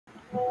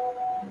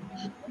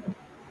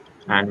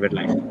And we're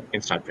live.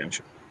 In start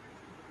Priyanshu.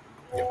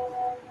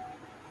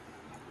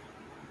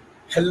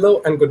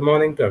 Hello and good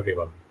morning to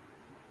everyone.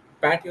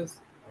 Pat, is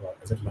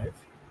it live?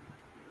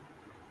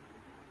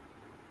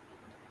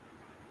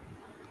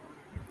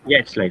 Yeah,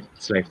 it's live.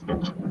 It's live,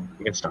 Priyanshu.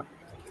 You can start.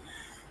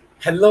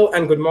 Hello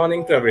and good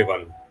morning to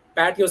everyone.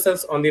 Pat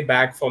yourselves on the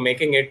back for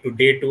making it to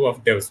day 2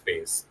 of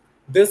Devspace.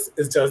 This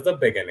is just the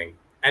beginning,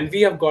 and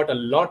we have got a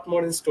lot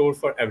more in store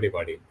for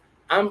everybody.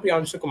 I'm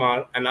Priyanshu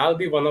Kumar, and I'll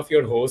be one of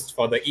your hosts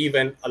for the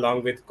event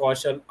along with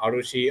Kaushal,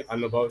 Arushi,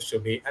 Anubhav,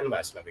 Shubhi, and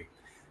Vaishnavi.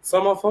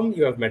 Some of whom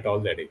you have met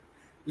already.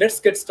 Let's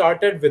get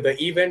started with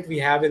the event we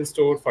have in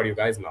store for you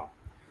guys now.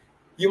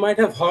 You might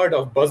have heard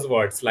of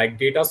buzzwords like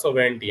data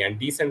sovereignty and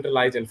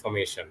decentralized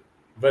information.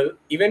 Well,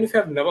 even if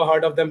you have never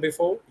heard of them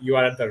before, you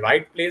are at the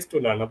right place to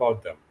learn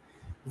about them.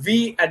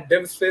 We at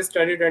Devspace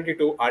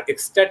 2022 are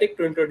ecstatic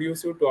to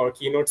introduce you to our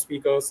keynote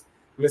speakers,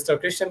 Mr.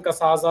 Christian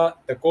Casazza,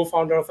 the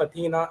co-founder of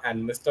Athena,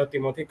 and Mr.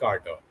 Timothy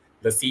Carter,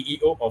 the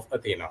CEO of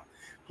Athena,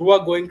 who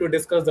are going to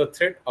discuss the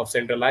threat of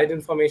centralized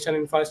information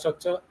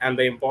infrastructure and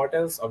the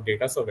importance of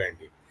data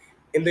sovereignty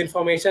in the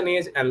information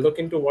age and look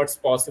into what's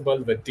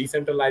possible with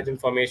decentralized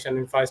information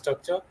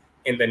infrastructure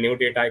in the new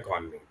data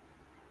economy.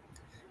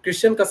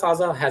 Christian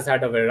Casazza has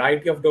had a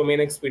variety of domain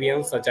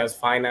experience such as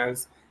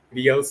finance,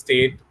 real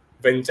estate,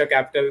 venture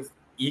capital,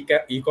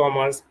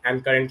 e-commerce,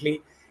 and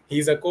currently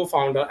he's a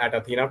co-founder at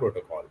Athena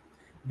Protocol,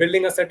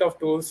 building a set of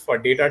tools for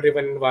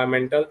data-driven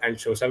environmental and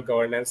social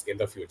governance in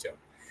the future.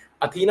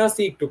 Athena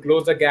seeks to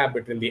close the gap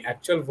between the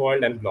actual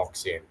world and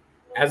blockchain,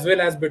 as well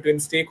as between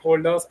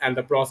stakeholders and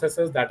the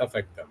processes that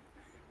affect them.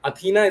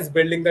 Athena is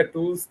building the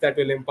tools that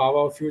will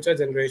empower future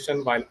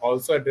generation while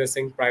also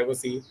addressing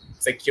privacy,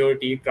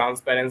 security,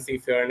 transparency,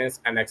 fairness,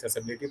 and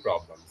accessibility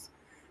problems.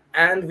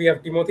 And we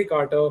have Timothy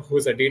Carter, who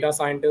is a data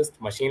scientist,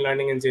 machine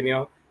learning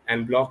engineer,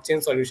 and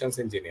blockchain solutions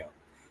engineer.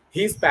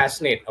 He's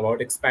passionate about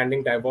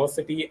expanding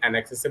diversity and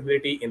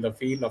accessibility in the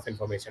field of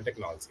information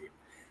technology.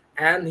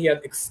 And he has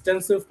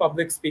extensive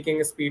public speaking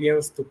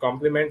experience to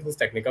complement his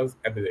technical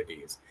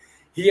abilities.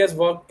 He has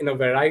worked in a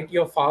variety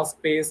of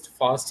fast paced,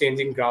 fast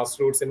changing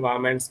grassroots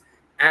environments,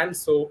 and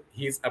so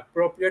he's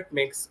appropriate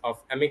mix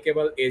of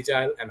amicable,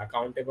 agile, and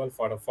accountable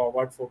for a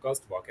forward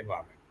focused work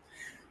environment.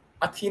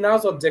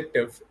 Athena's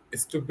objective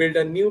is to build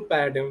a new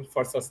paradigm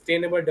for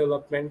sustainable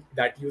development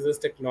that uses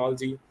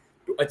technology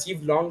to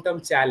achieve long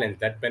term challenge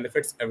that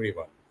benefits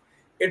everyone.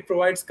 It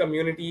provides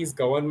communities,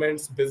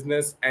 governments,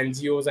 business,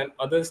 NGOs, and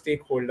other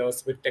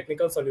stakeholders with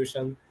technical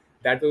solutions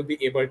that will be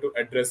able to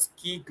address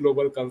key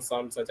global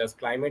concerns such as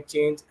climate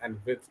change and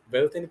with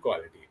wealth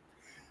inequality.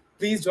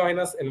 Please join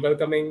us in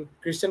welcoming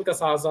Christian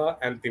Casazza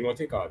and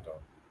Timothy Carter.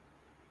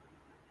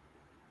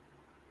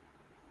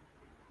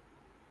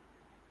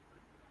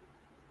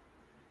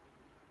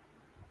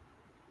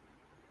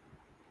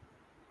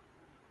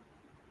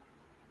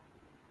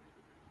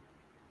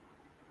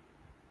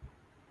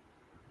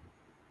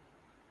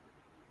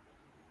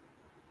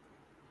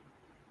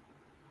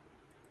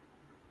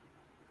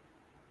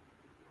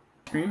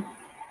 Screen.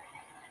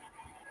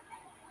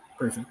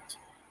 Perfect.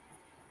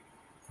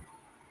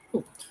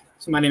 Cool.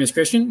 So my name is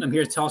Christian. I'm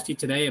here to talk to you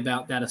today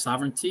about data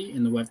sovereignty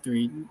in the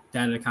Web3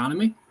 data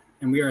economy.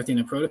 And we are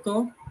Athena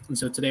Protocol. And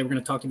so today we're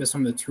going to talk to you about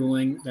some of the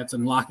tooling that's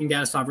unlocking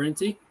data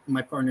sovereignty. And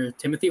my partner,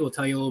 Timothy, will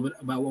tell you a little bit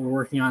about what we're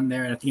working on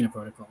there at Athena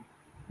Protocol.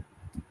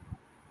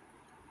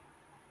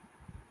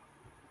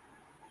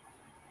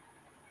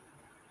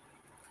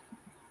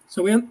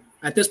 So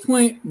at this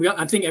point,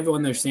 I think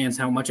everyone understands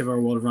how much of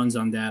our world runs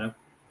on data.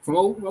 From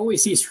what we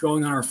see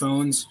scrolling on our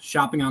phones,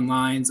 shopping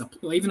online,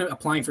 even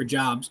applying for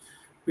jobs,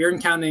 we are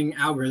encountering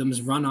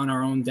algorithms run on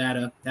our own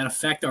data that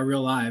affect our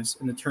real lives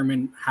and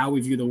determine how we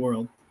view the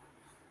world.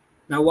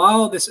 Now,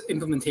 while this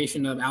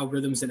implementation of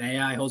algorithms and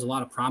AI holds a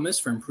lot of promise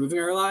for improving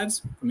our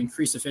lives, from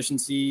increased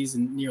efficiencies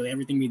in nearly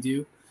everything we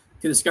do,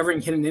 to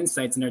discovering hidden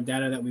insights in our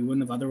data that we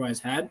wouldn't have otherwise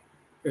had,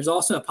 there's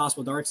also a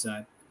possible dark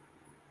side.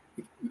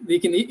 We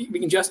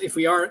can just, if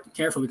we aren't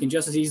careful, we can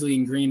just as easily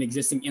ingrain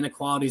existing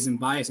inequalities and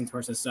bias into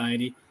our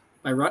society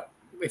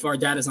if our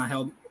data is not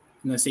held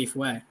in a safe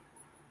way.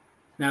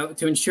 Now,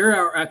 to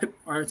ensure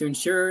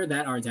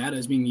that our data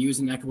is being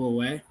used in an equitable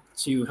way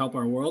to help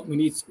our world, we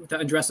need to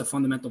address a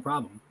fundamental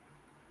problem.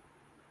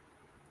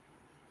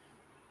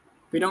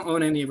 We don't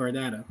own any of our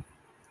data.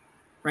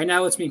 Right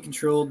now, it's being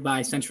controlled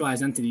by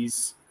centralized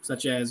entities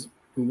such as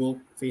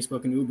Google,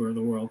 Facebook, and Uber of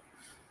the world.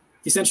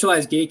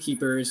 Decentralized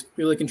gatekeepers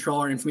really control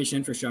our information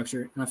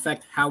infrastructure and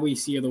affect how we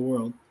see the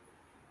world.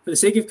 For the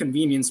sake of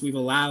convenience, we've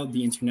allowed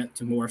the internet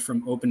to morph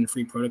from open and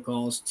free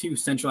protocols to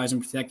centralized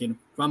and protected,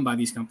 run by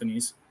these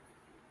companies.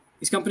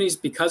 These companies,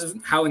 because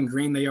of how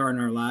ingrained they are in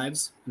our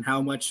lives and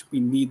how much we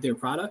need their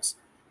products,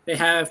 they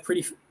have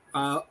pretty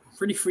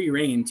free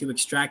reign to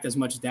extract as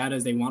much data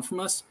as they want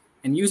from us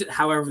and use it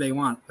however they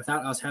want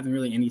without us having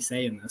really any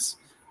say in this.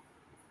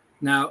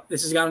 Now,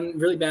 this has gotten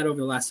really bad over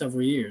the last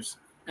several years,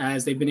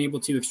 as they've been able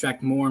to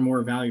extract more and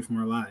more value from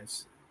our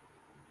lives.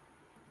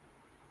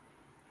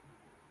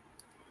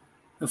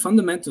 Now,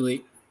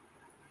 fundamentally,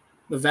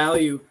 the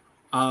value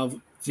of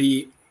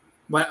the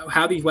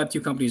how these Web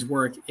 2 companies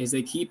work is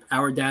they keep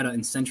our data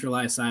in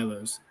centralized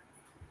silos.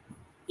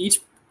 Each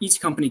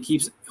company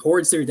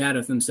hoards their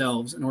data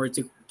themselves in order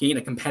to gain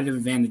a competitive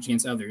advantage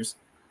against others.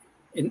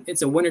 And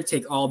it's a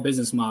winner-take-all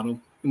business model,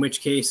 in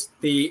which case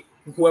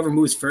whoever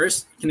moves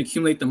first can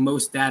accumulate the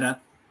most data,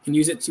 can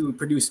use it to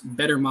produce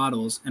better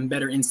models and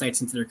better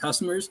insights into their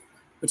customers,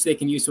 which they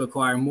can use to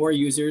acquire more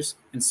users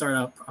and start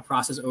up a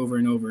process over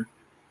and over.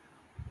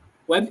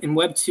 In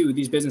Web 2,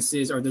 these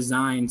businesses are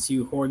designed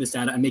to hoard this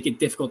data and make it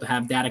difficult to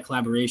have data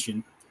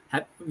collaboration,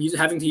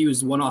 having to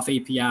use one-off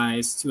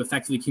APIs to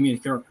effectively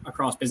communicate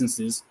across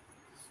businesses.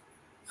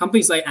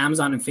 Companies like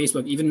Amazon and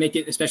Facebook even make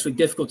it especially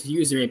difficult to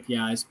use their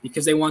APIs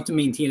because they want to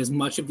maintain as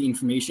much of the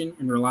information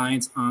and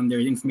reliance on their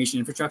information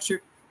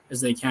infrastructure as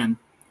they can.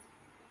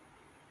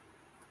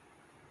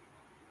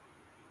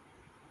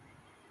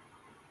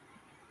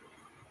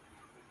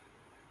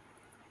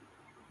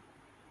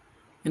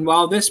 And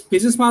while this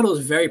business model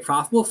is very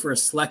profitable for a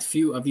select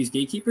few of these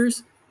gatekeepers,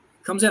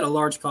 it comes at a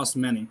large cost to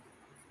many.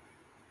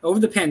 Over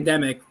the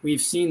pandemic,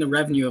 we've seen the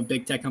revenue of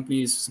big tech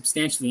companies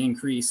substantially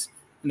increase,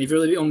 and they've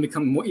really only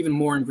become even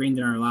more ingrained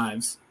in our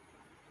lives.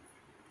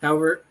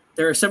 However,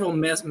 there are several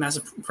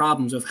massive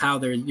problems with how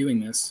they're doing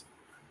this.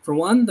 For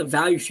one, the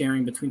value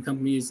sharing between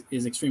companies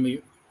is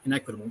extremely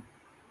inequitable.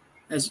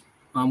 As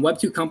Web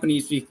 2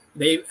 companies,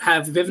 they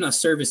have given us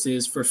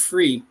services for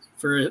free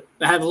that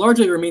have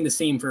largely remained the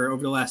same for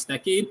over the last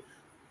decade,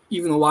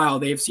 even while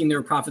they've seen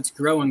their profits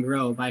grow and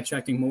grow by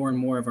extracting more and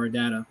more of our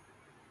data.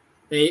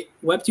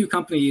 Web 2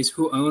 companies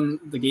who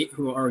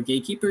are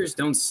gatekeepers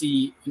don't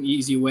see an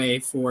easy way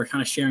for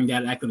kind of sharing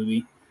data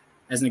equitably.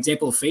 As an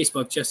example of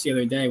Facebook, just the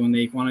other day when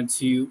they wanted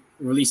to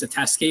release a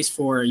test case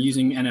for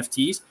using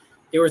NFTs,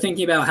 they were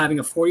thinking about having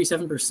a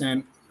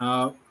 47%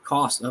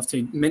 cost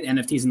to mint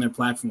NFTs in their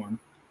platform.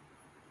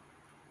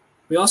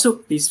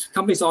 These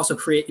companies also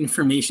create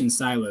information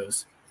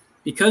silos.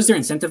 Because they're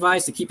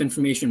incentivized to keep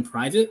information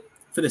private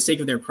for the sake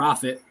of their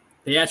profit,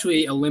 they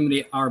actually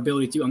eliminate our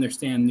ability to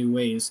understand new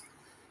ways.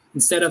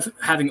 Instead of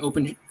having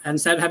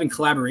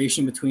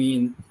collaboration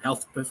between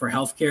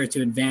healthcare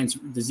to advance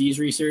disease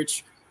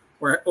research,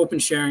 or open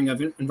sharing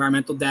of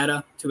environmental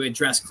data to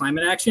address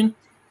climate action,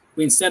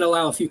 we instead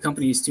allow a few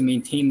companies to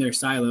maintain their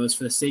silos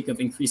for the sake of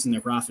increasing their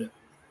profit.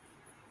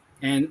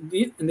 And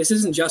this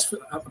isn't just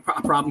a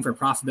problem for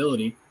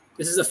profitability.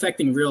 This is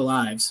affecting real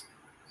lives.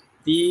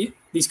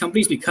 These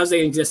companies, because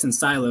they exist in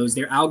silos,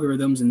 their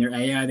algorithms and their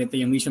AI that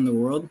they unleash on the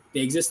world,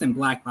 they exist in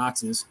black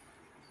boxes.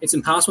 It's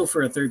impossible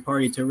for a third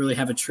party to really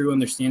have a true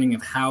understanding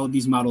of how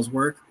these models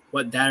work,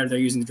 what data they're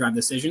using to drive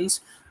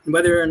decisions, and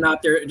whether or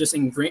not they're just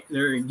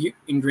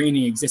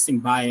ingraining existing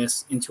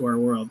bias into our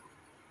world.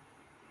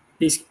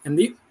 It's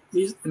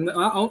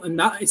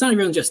not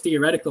even just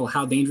theoretical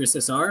how dangerous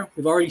this are.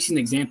 We've already seen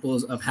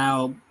examples of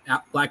how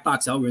black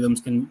box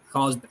algorithms can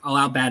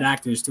allow bad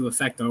actors to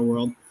affect our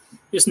world.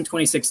 Just in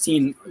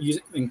 2016,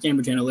 in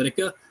Cambridge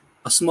Analytica,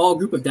 a small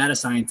group of data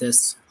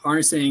scientists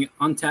harnessing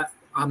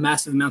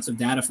massive amounts of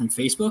data from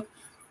Facebook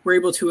were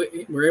able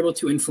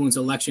to influence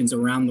elections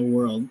around the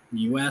world, in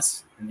the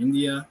US and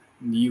India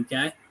and the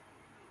UK.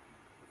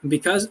 And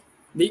because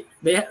the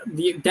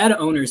data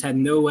owners had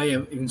no way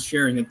of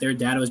ensuring that their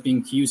data was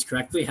being used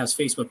correctly as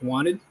Facebook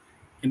wanted,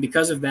 and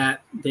because of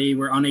that, they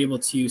were unable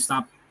to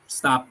stop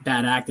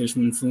bad actors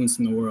from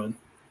influencing the world.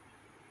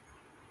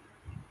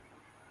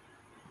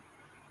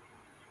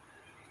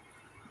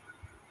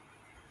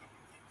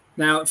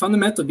 Now,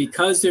 fundamentally,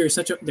 because there's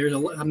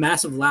a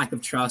massive lack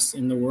of trust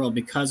in the world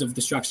because of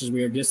the structures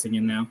we are existing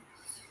in now.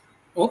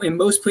 Well, in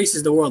most places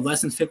in the world,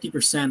 less than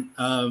 50%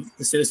 of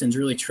the citizens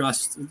really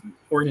trust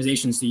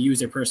organizations to use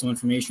their personal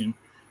information,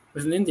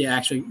 with India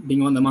actually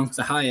being one amongst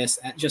the highest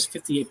at just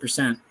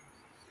 58%.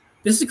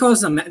 This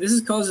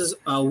causes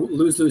a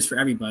lose-lose for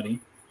everybody.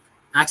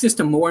 Access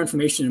to more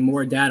information and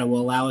more data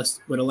would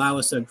allow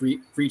us to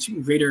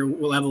reach greater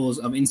levels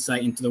of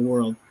insight into the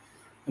world,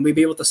 and we'd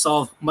be able to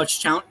solve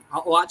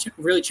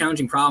really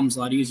challenging problems a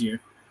lot easier.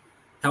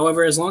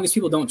 However, as long as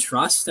people don't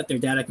trust that their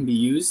data can be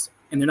used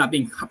and they're not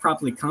being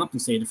properly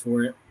compensated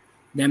for it,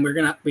 then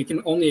we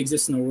can only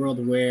exist in a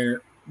world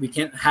where we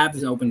can't have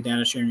this open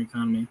data sharing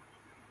economy.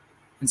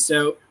 And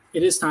so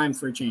it is time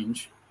for a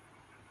change.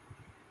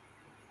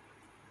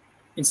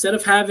 Instead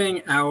of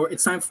having our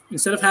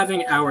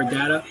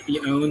data be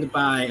owned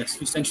by a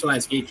few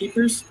centralized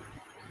gatekeepers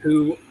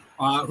who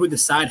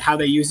decide how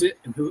they use it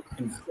and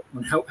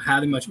how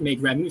they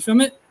make revenue from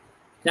it,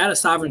 data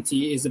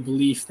sovereignty is a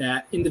belief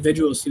that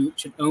individuals who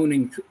should own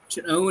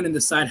and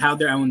decide how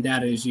their own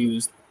data is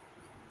used.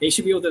 They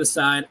should be able to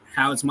decide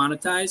how it's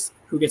monetized,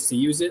 who gets to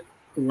use it,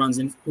 and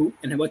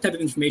what type of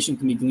information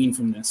can be gleaned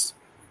from this.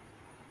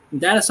 And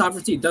data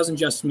sovereignty doesn't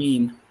just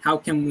mean how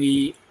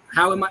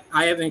am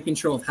I having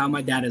control of how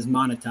my data is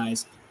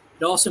monetized.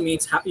 It also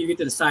means how you get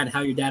to decide how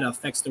your data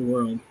affects the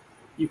world.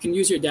 You can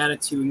use your data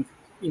to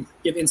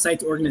give insight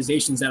to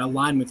organizations that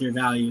align with your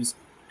values,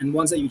 and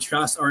ones that you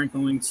trust aren't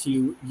going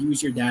to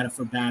use your data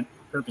for bad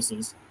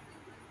purposes.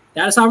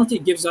 Data sovereignty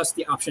gives us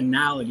the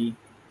optionality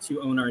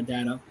to own our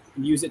data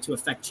and use it to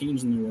affect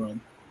change in the world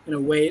in a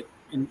way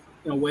in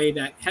a way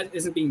that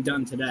isn't being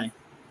done today.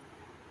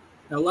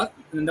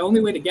 And the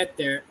only way to get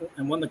there,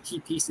 and one of the key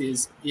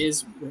pieces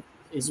is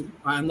using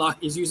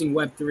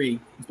Web3,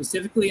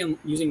 specifically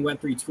using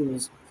Web3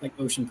 tools like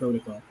Ocean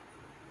Protocol.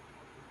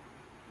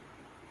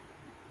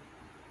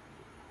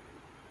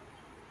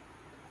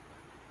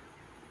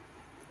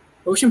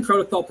 Ocean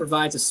Protocol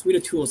provides a suite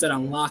of tools that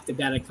unlock the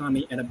data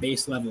economy at a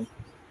base level.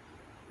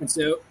 And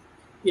so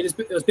it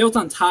was built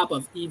on top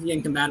of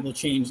EVM-compatible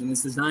chains and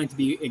is designed to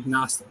be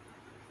agnostic.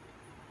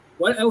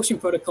 What Ocean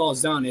Protocol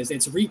has done is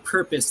it's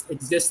repurposed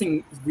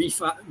existing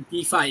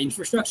DeFi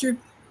infrastructure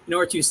in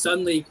order to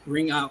suddenly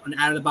bring out an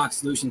out-of-the-box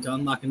solution to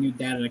unlock a new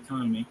data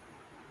economy.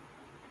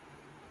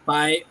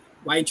 By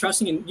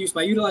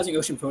utilizing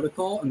Ocean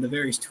Protocol and the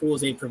various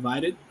tools they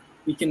provided,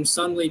 we can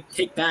suddenly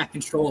take back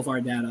control of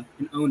our data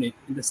and own it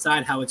and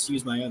decide how it's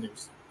used by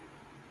others.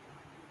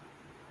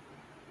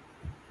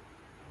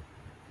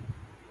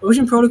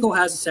 Ocean Protocol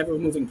has several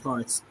moving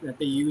parts that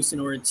they use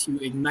in order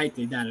to ignite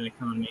the data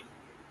economy.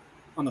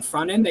 On the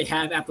front end, they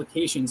have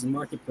applications and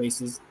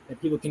marketplaces that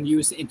people can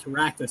use to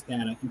interact with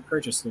data and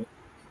purchase it.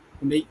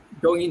 And they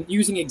go in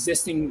using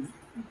existing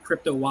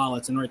crypto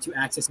wallets in order to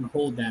access and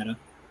hold data.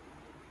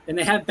 And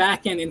they have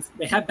back-end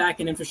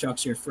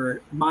infrastructure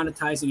for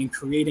monetizing and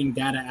creating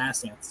data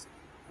assets.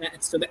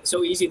 That's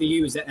so easy to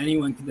use that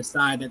anyone can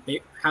decide that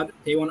they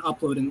want to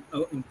upload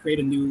and create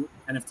a new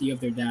NFT of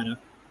their data.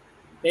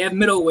 They have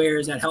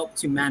middlewares that help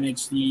to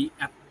manage the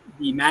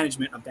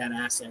management of data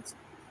assets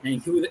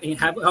and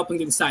helping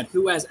to decide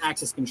who has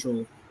access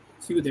control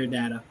to their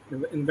data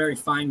in a very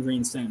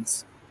fine-grained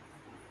sense.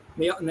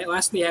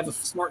 Lastly, they have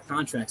smart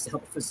contracts to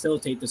help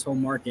facilitate this whole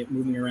market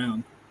moving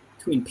around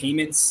between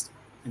payments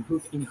and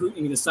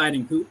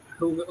deciding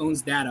who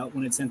owns data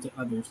when it's sent to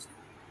others.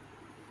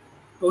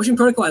 Ocean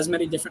Protocol has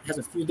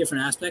a few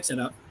different aspects at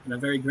a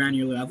very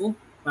granular level.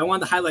 But I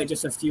wanted to highlight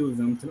just a few of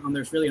them to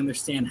really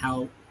understand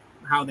how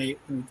they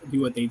do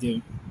what they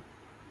do.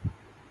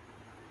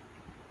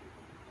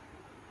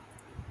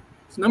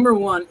 So number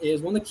one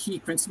is one of the key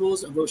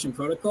principles of Ocean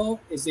Protocol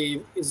is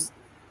the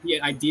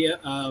idea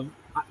of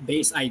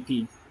base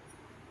IP.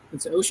 And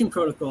so Ocean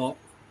Protocol,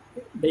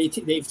 they've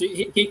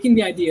taken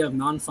the idea of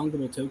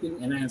non-fungible token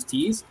and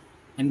NFTs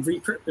and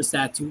repurposed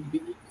that to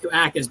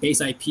act as base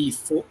IP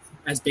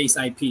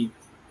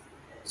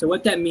So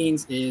what that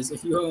means is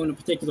if you own a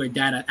particular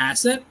data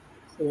asset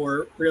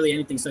or really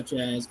anything such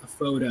as a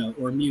photo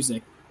or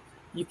music,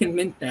 you can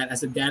mint that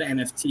as a data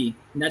NFT,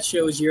 and that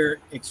shows your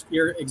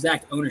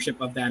exact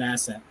ownership of that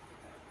asset.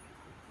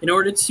 In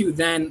order to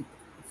then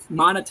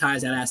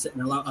monetize that asset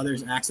and allow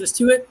others access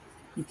to it,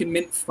 you can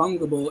mint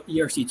fungible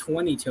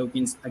ERC20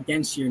 tokens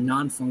against your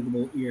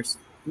non-fungible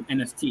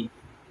NFT.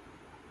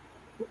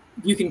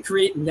 You can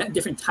create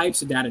different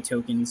types of data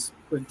tokens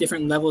with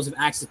different levels of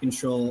access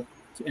control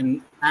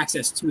and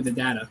access to the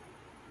data.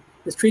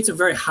 This creates a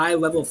very high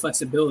level of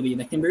flexibility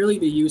that can really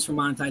be used for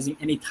monetizing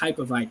any type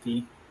of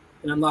IP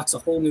and unlocks a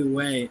whole new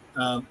way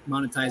of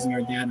monetizing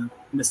our data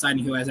and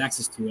deciding who has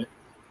access to it.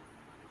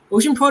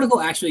 Ocean Protocol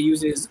actually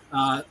uses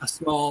a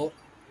small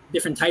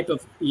different type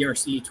of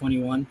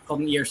ERC21 called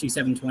an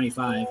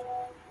ERC725.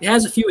 It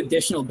has a few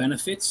additional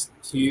benefits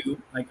to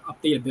like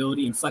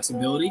updatability and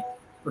flexibility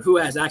for who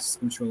has access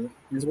control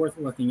and is worth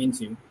looking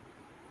into.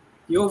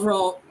 The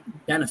overall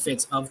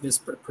benefits of this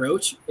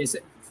approach is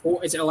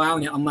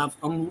allowing it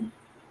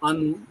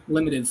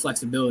unlimited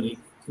flexibility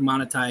to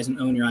monetize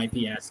and own your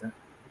IP asset.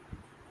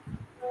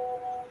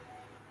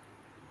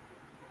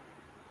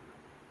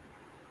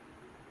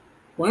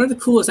 One of the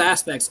coolest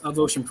aspects of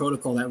Ocean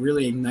Protocol that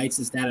really ignites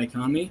this data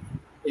economy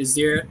is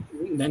their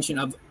invention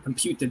of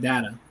compute to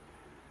data.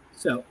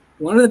 So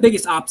one of the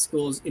biggest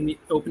obstacles in the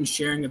open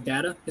sharing of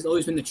data has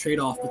always been the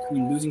trade-off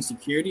between losing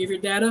security of your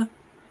data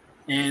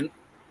and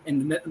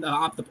the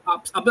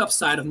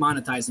upside of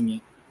monetizing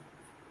it.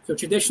 So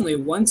traditionally,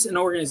 once an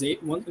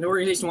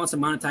organization wants to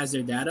monetize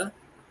their data,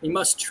 they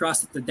must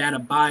trust that the data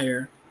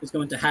buyer is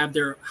going to have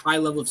their high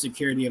level of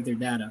security of their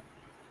data.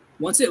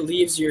 Once it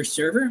leaves your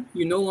server,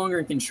 you're no longer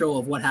in control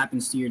of what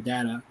happens to your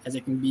data, as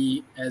it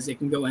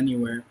can go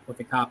anywhere with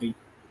a copy.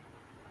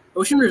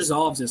 Ocean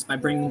resolves this by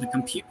bringing the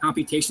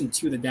computation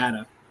to the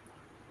data.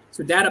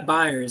 So data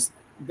buyers,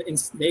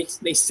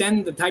 they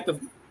send the type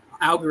of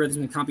algorithms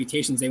and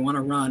computations they want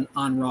to run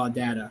on raw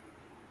data.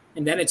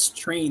 And then it's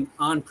trained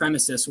on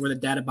premises where the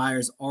data buyer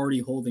is already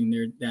holding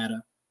their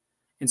data.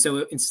 And so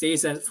it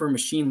stays as for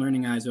machine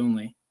learning eyes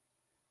only.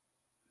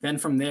 Then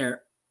from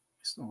there,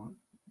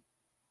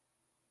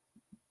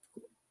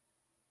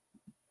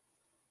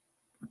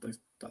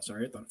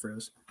 sorry, I thought it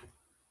froze.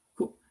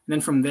 Cool. And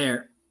then from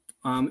there,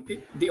 after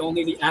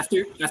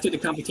the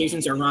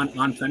computations are run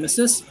on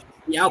premises,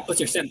 the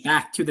outputs are sent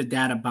back to the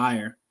data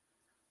buyer.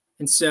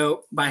 And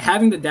so by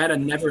having the data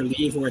never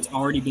leave where it's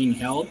already being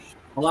held,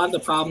 a lot of the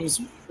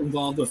problems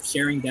involved with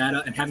sharing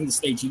data and having to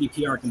stay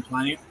GDPR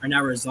compliant are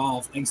now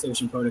resolved thanks to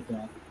Ocean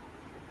Protocol.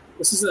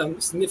 This is a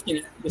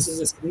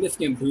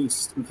significant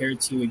boost compared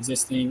to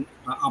existing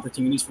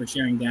opportunities for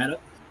sharing data.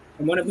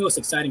 And one of the most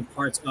exciting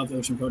parts of the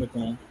Ocean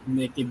Protocol and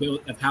the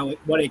ability of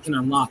what it can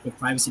unlock with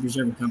privacy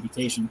preserving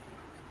computation.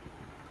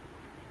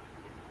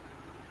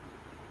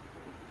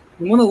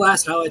 And one of the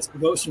last highlights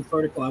of Ocean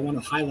Protocol I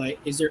want to highlight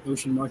is their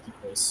Ocean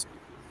Marketplace.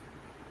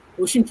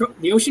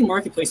 The Ocean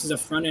Marketplace is a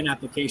front-end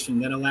application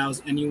that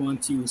allows anyone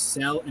to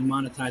sell and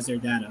monetize their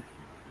data.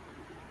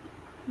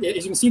 As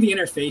you can see the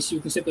interface, you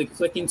can simply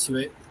click into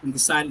it and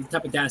decide the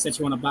type of data sets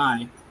you want to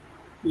buy.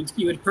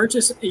 You would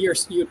purchase the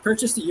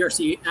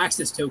ERC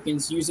access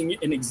tokens using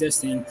an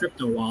existing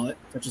crypto wallet,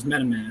 such as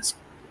MetaMask,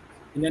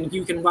 and then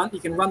you can run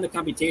the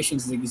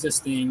computations of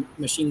existing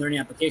machine learning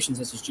applications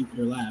such as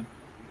Jupyter Lab.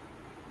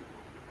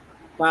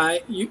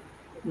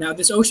 Now,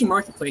 this Ocean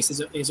Marketplace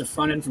is a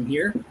front end from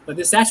here, but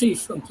this is actually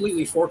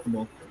completely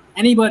forkable.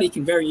 Anybody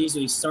can very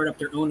easily start up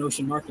their own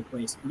Ocean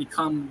Marketplace and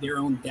become their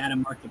own data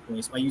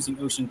marketplace by using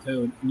Ocean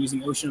code and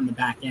using Ocean on the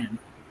back end.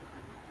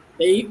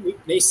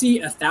 They see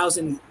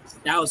thousands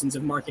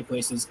of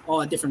marketplaces,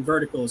 all at different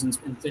verticals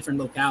and different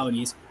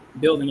localities,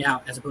 building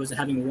out as opposed to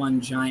having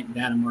one giant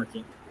data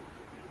market.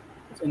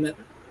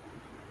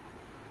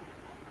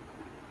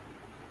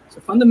 So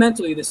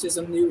fundamentally, this is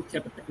a new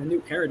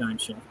paradigm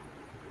shift.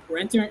 We're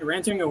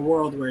entering a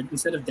world where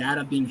instead of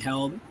data being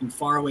held in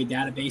faraway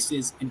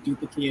databases and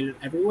duplicated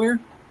everywhere,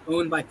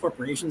 owned by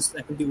corporations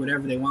that can do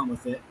whatever they want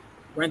with it,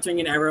 we're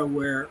entering an era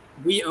where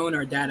we own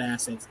our data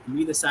assets and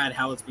we decide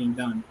how it's being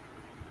done.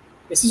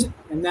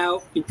 And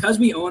now, because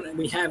we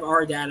have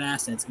our data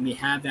assets and we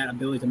have that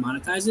ability to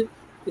monetize it,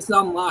 this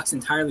unlocks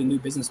entirely new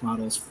business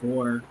models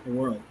for the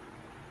world.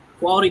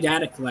 Quality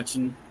data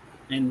collection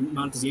and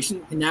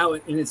monetization can now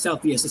in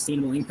itself be a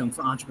sustainable income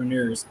for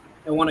entrepreneurs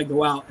that want to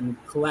go out and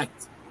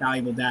collect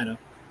valuable data,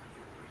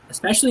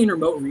 especially in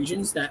remote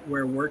regions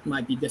where work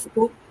might be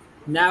difficult.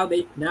 Now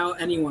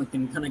anyone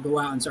can kind of go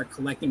out and start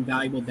collecting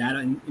valuable data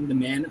in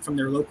demand from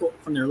their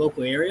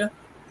local area,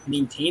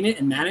 maintain it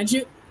and manage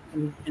it,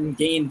 and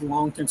gain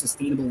long-term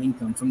sustainable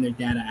income from their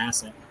data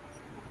asset.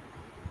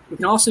 We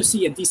can also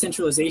see a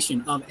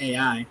decentralization of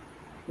AI.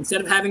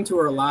 Instead of having to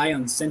rely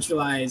on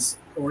centralized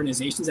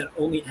organizations that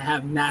only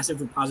have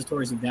massive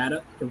repositories of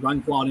data to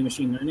run quality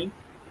machine learning,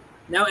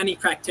 now any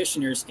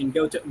practitioners can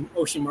go to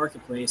Ocean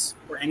Marketplace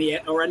or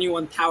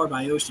anyone powered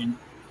by Ocean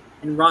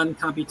and run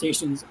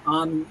computations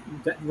on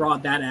raw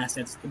data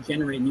assets to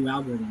generate new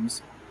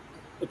algorithms.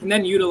 It can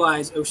then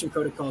utilize Ocean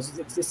Protocol's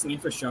existing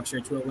infrastructure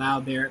to allow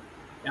their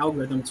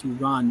algorithm to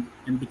run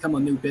and become a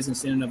new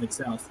business in and of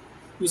itself,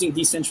 using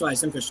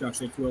decentralized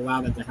infrastructure to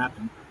allow that to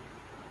happen.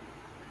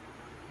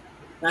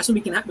 That's what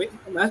we can have.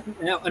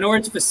 Now, in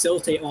order to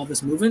facilitate all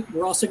this movement,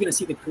 we're also going to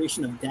see the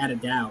creation of data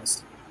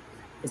DAOs.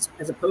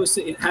 As opposed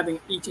to having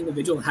each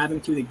individual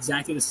having to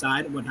exactly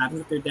decide what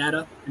happens with their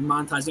data and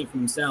monetizing it for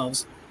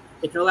themselves,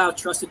 it can allow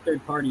trusted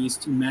third parties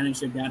to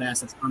manage their data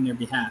assets on their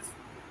behalf.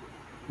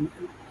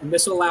 And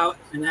this will allow,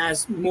 and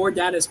as more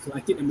data is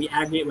collected and we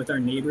aggregate with our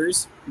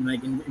neighbors,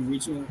 like in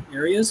regional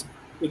areas,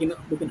 we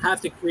can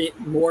have to create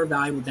more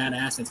valuable data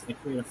assets that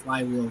create a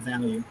flywheel of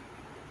value.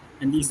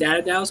 And these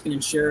data DAOs can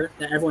ensure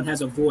that everyone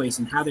has a voice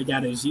in how their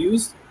data is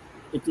used,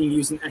 it's being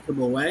used in an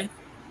equitable way,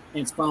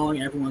 and it's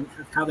following everyone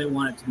how they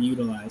want it to be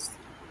utilized.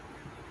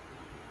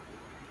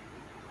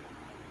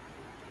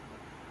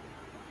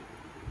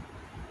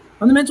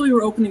 Fundamentally,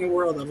 we're opening a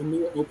world of a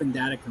new open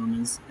data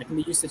commons that can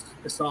be used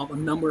to solve a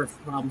number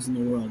of problems in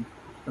the world,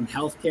 from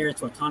healthcare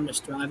to autonomous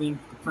driving,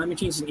 to climate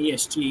change and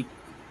ESG.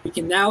 We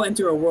can now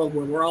enter a world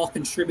where we're all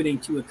contributing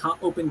to an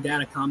open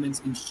data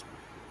commons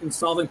and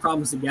solving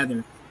problems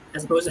together,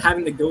 as opposed to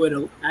having to go at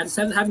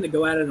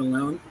it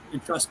alone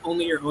and trust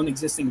only your own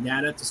existing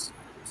data to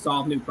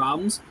solve new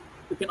problems.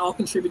 We can all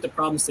contribute to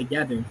problems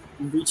together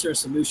and reach our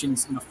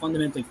solutions in a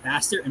fundamentally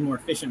faster and more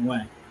efficient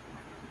way.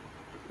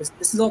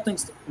 This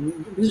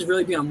is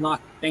really being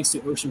unlocked thanks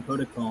to Ocean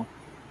Protocol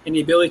and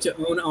the ability to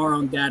own our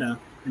own data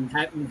and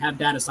have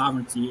data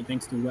sovereignty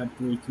thanks to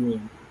Web3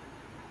 tooling.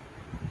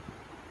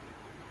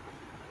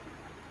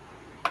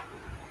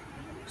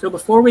 So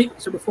before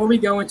we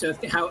go into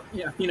how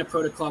Athena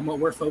Protocol and what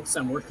we're focused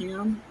on working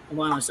on, I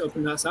want to just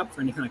open us up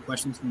for any kind of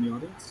questions from the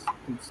audience.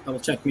 Just double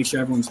check, make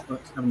sure everyone's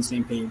on the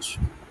same page.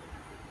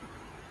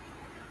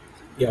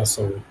 Yeah,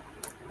 so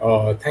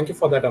thank you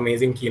for that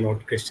amazing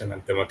keynote, Christian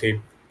and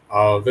Timothy.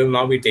 We'll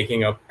now be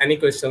taking up any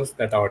questions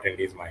that our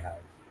attendees might have.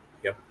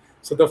 Yep.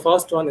 So the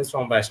first one is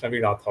from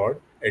Vaishnavi Rathod.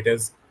 It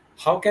is,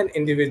 how can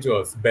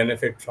individuals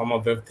benefit from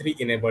a Web3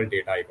 enabled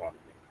data economy?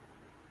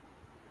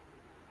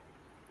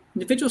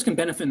 Individuals can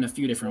benefit in a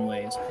few different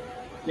ways.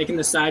 They can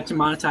decide to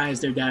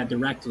monetize their data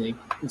directly.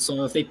 And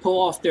so if they pull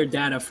off their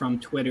data from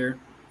Twitter,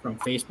 from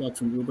Facebook,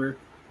 from Uber,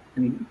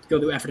 and go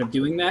through the effort of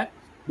doing that,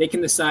 they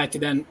can decide to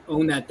then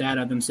own that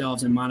data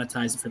themselves and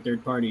monetize it for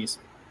third parties.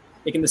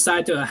 They can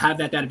decide to have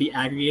that data be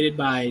aggregated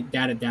by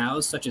data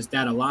DAOs, such as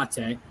Data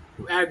Latte,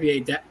 who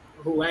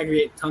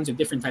aggregate tons of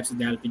different types of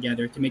data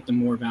together to make them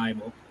more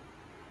valuable.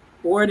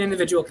 Or an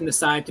individual can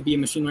decide to be a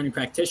machine learning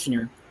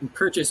practitioner and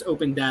purchase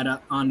open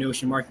data on the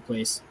Ocean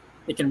Marketplace.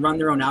 They can run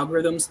their own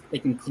algorithms, they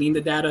can clean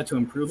the data to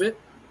improve it,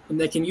 and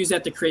they can use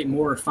that to create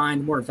more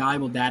refined, more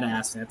valuable data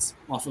assets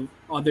off of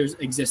others'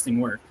 existing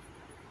work.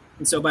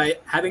 And so by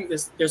having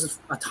this, there's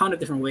a ton of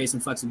different ways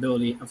and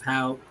flexibility of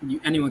how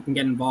anyone can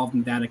get involved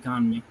in the data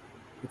economy,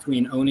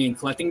 between owning and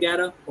collecting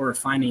data or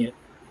refining it.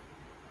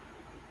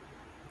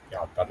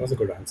 Yeah, that was a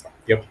good answer.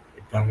 Yep.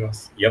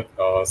 Yep.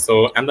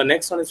 So, and the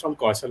next one is from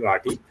Kaushal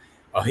Rati.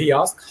 He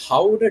asked,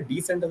 how would a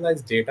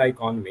decentralized data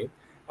economy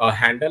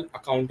handle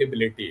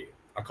accountability?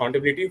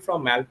 Accountability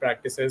from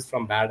malpractices,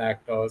 from bad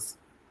actors,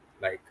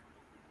 like,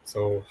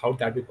 so how would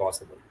that be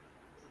possible?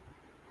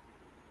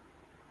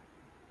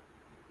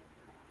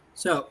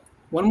 So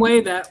one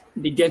way that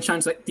the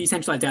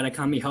decentralized data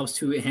economy helps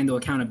to handle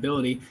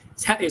accountability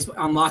is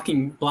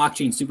unlocking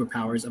blockchain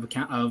superpowers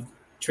of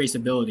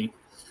traceability.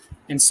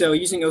 And so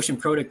using Ocean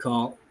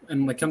Protocol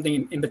and like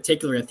something in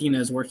particular Athena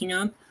is working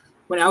on,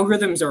 when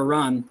algorithms are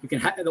run, you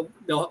can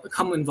they'll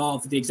come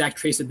involved with the exact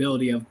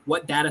traceability of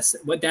what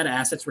data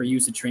assets were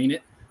used to train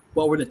it,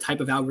 what were the type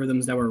of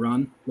algorithms that were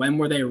run, when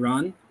were they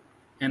run,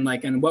 and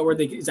what were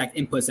the exact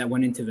inputs that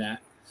went into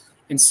that.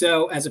 And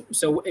so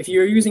if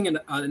you're using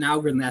an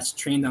algorithm that's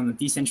trained on the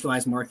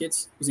decentralized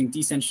markets using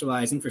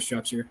decentralized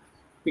infrastructure,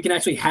 we can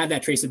actually have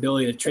that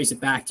traceability to trace it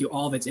back to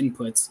all of its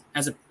inputs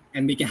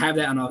and we can have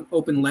that on an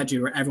open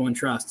ledger where everyone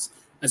trusts,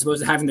 as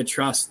opposed to having to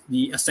trust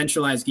a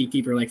centralized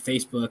gatekeeper like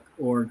Facebook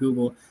or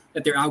Google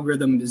that their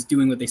algorithm is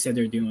doing what they said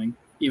they're doing,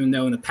 even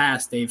though in the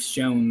past they've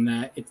shown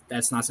that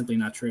that's simply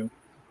not true.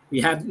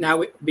 We have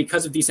now,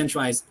 because of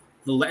decentralized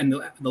the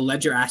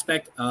ledger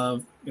aspect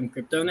of in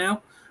crypto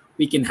now,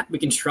 we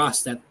can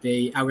trust that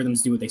the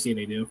algorithms do what they say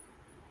they do.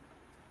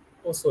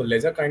 Also,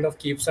 ledger kind of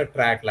keeps a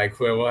track, like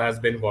whoever has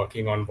been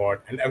working on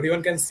what, and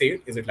everyone can see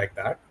it. Is it like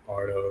that,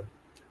 or?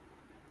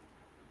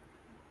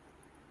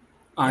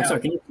 I'm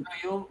sorry.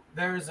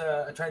 There's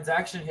a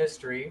transaction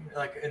history,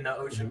 like in the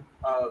Ocean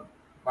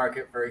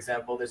market, for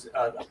example. There's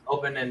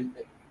open and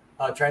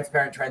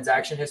transparent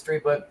transaction history,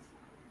 but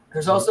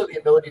there's also the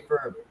ability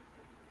for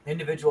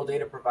individual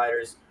data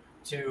providers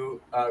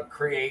to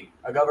create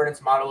a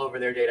governance model over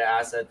their data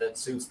asset that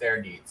suits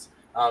their needs.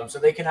 So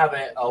they can have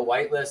a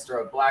whitelist or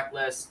a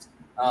blacklist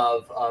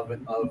of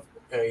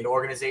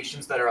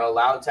organizations that are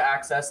allowed to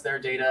access their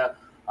data,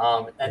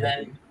 and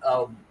then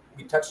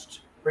we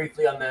touched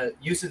briefly on the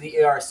use of the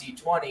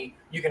ERC20.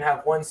 You can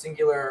have one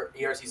singular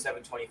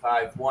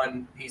ERC725,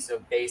 one piece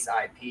of base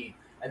IP,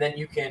 and then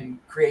you can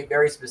create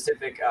very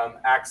specific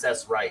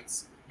access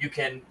rights. You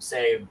can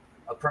say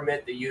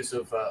permit the use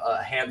of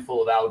a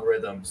handful of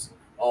algorithms,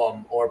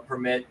 or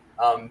permit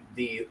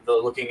the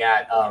looking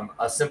at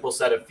a simple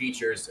set of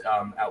features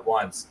at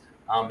once,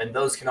 and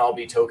those can all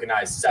be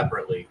tokenized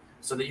separately,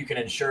 so that you can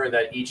ensure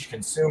that each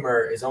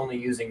consumer is only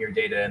using your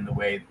data in the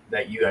way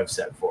that you have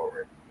set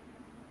forward.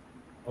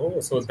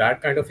 Oh, so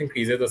that kind of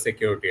increases the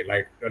security.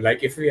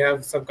 Like if we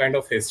have some kind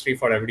of history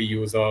for every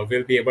user,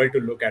 we'll be able to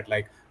look at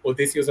like, oh,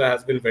 this user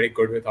has been very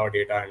good with our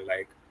data and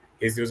like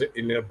he's using it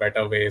in a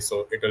better way.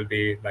 So it will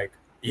be like,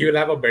 he will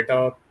have a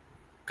better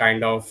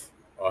kind of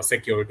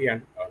security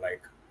and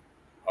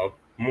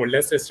more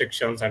less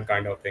restrictions and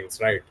kind of things,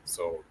 right?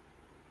 So,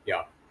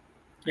 yeah.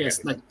 Yes,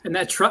 and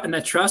that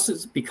trust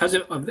is because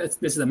of this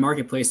is a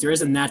marketplace. There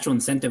is a natural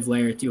incentive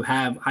layer to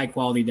have high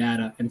quality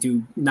data and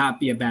to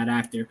not be a bad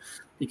actor.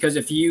 Because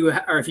if you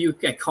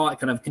get caught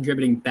kind of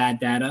contributing bad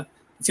data,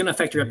 it's going to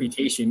affect your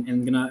reputation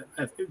and going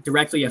to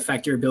directly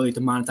affect your ability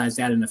to monetize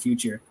data in the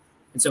future.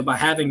 And so by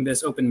having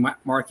this open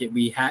market,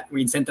 we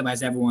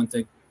incentivize everyone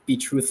to be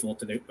truthful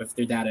with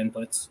their data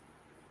inputs.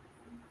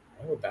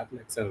 Oh, that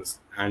makes sense.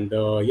 And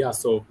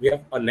so we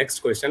have a next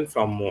question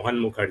from Mohan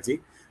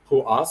Mukherjee,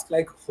 who asked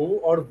like, who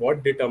or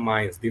what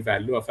determines the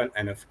value of an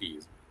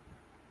NFT?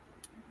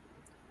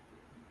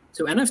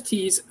 So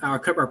NFTs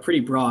are pretty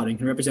broad and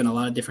can represent a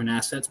lot of different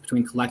assets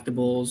between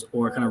collectibles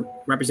or kind of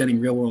representing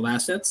real world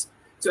assets.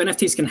 So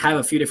NFTs can have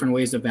a few different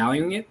ways of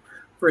valuing it.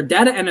 For a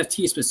data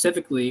NFT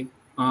specifically,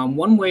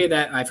 one way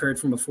that I've heard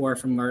from before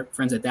from our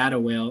friends at Data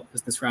Whale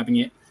is describing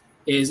it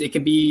is it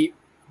could be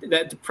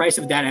that the price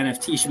of that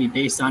NFT should be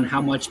based on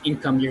how much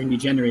income you're going to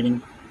be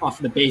generating off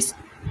of the base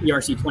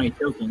ERC20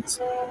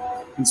 tokens.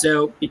 And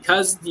so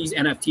because these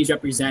NFTs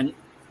represent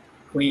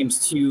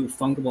claims to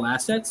fungible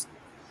assets,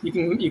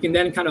 you can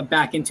then kind of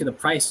back into the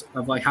price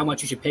of like how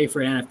much you should pay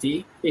for an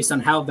NFT based on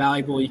how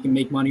valuable you can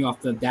make money off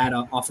the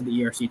data off of the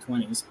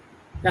ERC20s.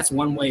 That's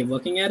one way of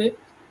looking at it,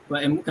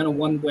 but and kind of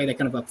one way that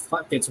kind of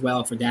fits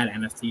well for data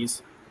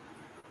NFTs.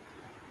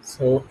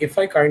 So if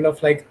I kind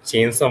of like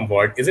change some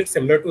word, is it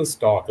similar to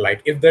stock?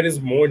 Like if there is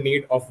more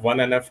need of one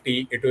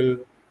NFT, it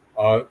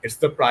will, it's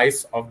the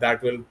price of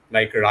that will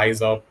like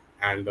rise up.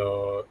 And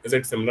is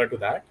it similar to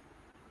that,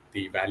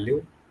 the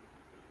value?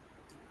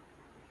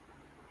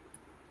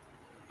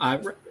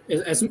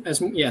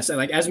 Yes,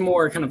 like as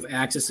more kind of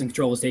access and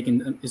control is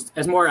taken,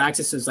 as more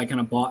access is like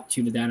kind of bought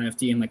to the data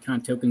NFT and like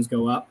kind of tokens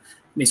go up,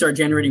 they start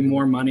generating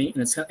more money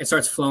and it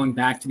starts flowing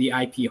back to the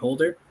IP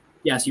holder.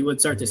 Yes, you would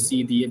start to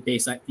see the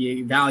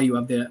value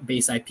of the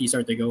base IP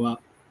start to go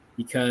up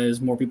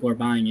because more people are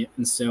buying it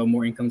and so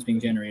more income is being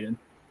generated.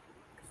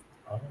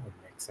 Oh,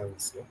 makes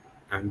sense. Yeah.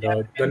 And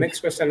Yeah, the next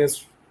question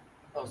is,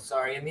 oh,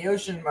 sorry. In the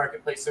ocean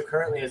marketplace, so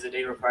currently as a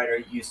data provider,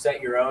 you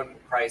set your own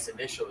price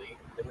initially.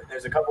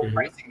 There's a couple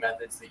pricing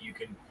methods that you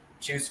can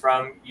choose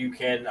from. You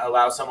can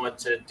allow someone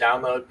to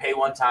download, pay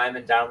one time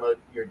and download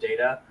your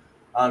data.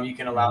 You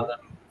can allow them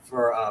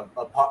for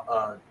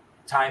a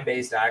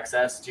time-based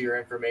access to your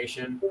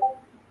information.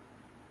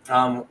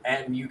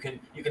 And you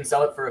can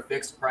sell it for a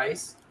fixed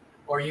price,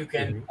 or you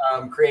can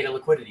create a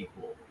liquidity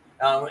pool.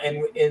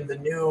 And in the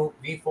new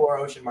V4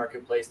 Ocean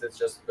Marketplace that's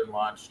just been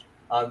launched,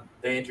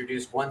 they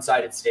introduced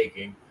one-sided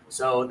staking.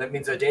 So that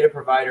means a data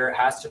provider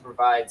has to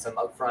provide some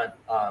upfront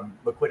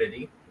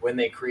liquidity when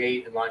they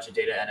create and launch a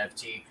data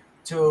NFT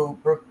to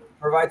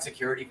provide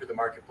security for the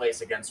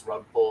marketplace against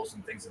rug pulls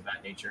and things of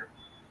that nature.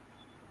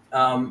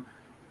 And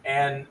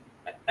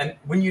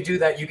when you do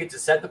that, you get to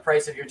set the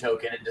price of your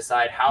token and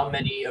decide how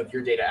many of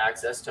your data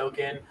access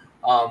token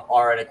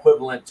are an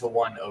equivalent to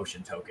one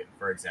ocean token,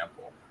 for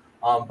example.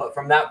 But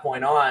from that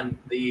point on,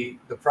 the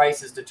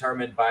price is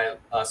determined by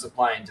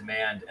supply and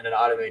demand and an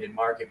automated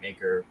market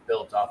maker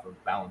built off of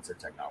balancer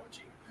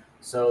technology.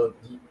 So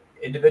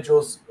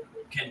individuals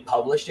can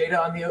publish data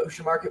on the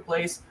ocean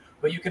marketplace,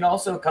 but you can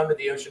also come to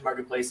the ocean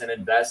marketplace and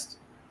invest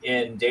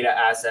in data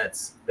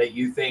assets that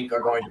you think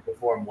are going to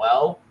perform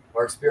well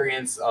or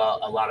experience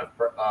a lot of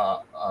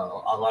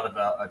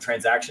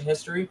transaction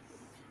history.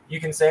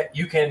 You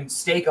can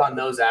stake on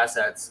those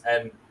assets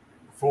and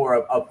for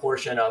a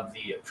portion of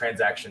the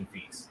transaction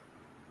fees.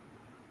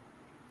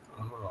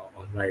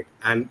 all right.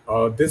 And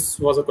this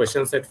was a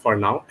question set for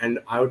now, and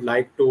I would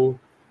like to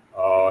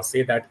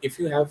say that if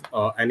you have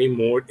any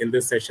more in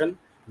this session,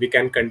 we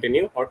can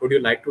continue, or would you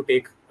like to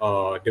take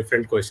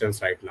different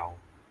questions right now,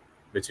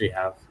 which we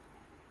have?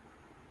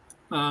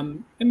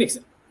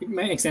 It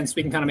might make sense.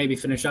 We can kind of maybe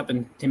finish up,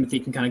 and Timothy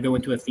can kind of go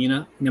into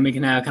Athena, and then we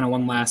can have kind of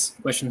one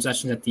last question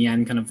session at the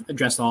end, kind of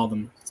address all of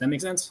them. Does that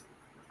make sense?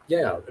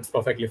 Yeah, it's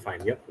perfectly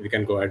fine. Yeah, we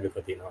can go ahead with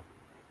Athena.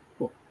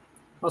 Cool.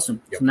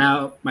 Awesome. Yep. So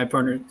now my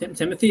partner,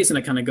 Timothy, is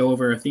going to kind of go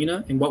over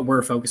Athena and what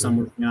we're focused on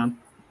working on.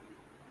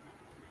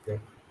 Yeah.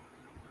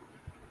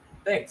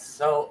 Thanks.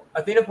 So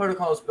Athena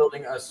Protocol is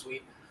building a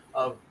suite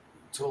of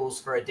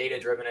tools for a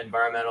data-driven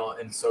environmental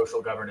and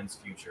social governance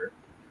future.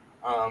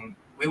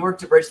 We work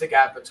to bridge the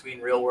gap between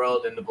real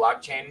world and the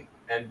blockchain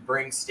and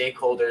bring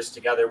stakeholders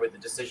together with the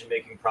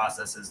decision-making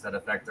processes that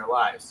affect their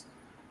lives.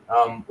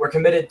 We're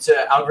committed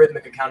to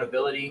algorithmic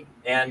accountability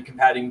and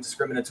combating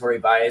discriminatory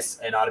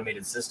bias in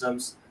automated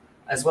systems,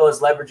 as well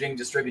as leveraging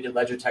distributed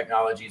ledger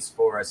technologies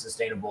for a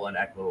sustainable and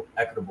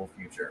equitable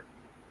future.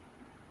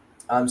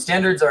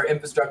 Standards are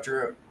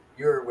infrastructure.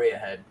 You're way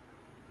ahead.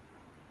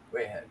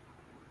 Way ahead.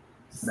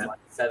 Slide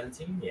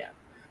 17? Yeah.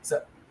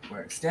 So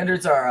where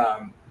standards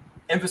are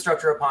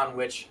infrastructure upon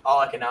which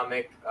all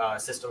economic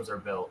systems are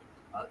built.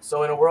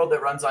 So in a world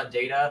that runs on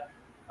data,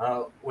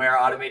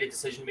 where automated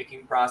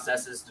decision-making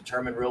processes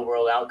determine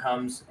real-world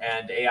outcomes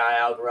and AI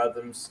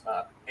algorithms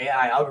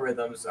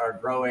are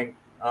growing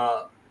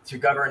to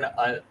govern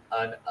an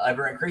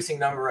ever-increasing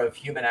number of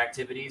human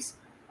activities,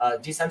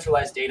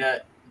 decentralized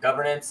data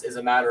governance is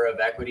a matter of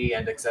equity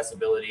and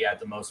accessibility at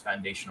the most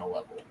foundational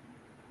level.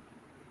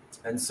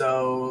 And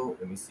so,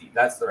 let me see,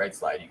 that's the right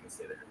slide, you can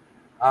stay there.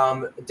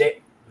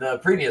 The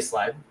previous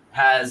slide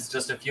has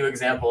just a few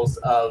examples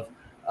of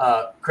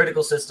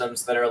critical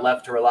systems that are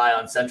left to rely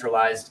on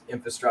centralized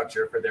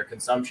infrastructure for their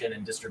consumption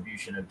and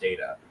distribution of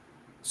data.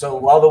 So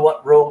while the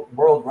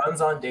world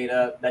runs on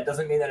data, that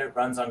doesn't mean that it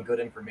runs on good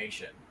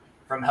information.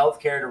 From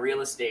healthcare to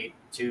real estate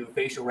to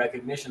facial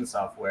recognition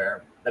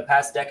software, the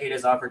past decade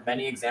has offered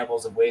many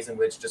examples of ways in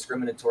which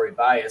discriminatory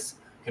bias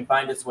can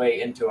find its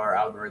way into our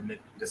algorithmic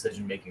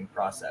decision-making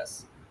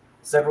process.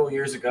 Several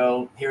years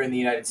ago, here in the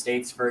United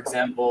States, for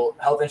example,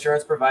 health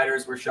insurance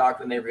providers were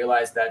shocked when they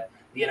realized that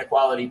the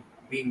inequality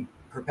being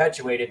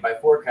perpetuated by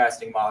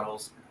forecasting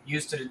models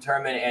used to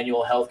determine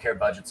annual healthcare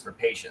budgets for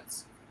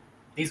patients.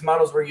 These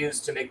models were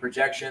used to make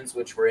projections,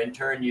 which were in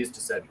turn used to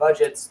set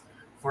budgets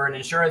for an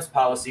insurance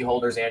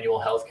policyholder's annual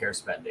healthcare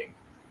spending.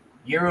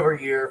 Year over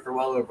year, for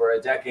well over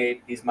a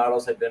decade, these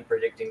models had been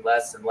predicting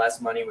less and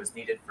less money was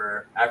needed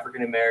for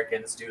African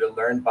Americans due to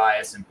learned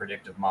bias in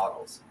predictive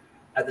models.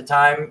 At the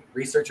time,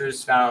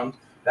 researchers found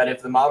that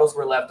if the models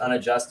were left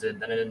unadjusted,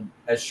 then in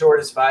as short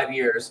as 5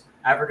 years,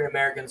 African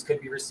Americans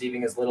could be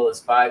receiving as little as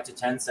 5 to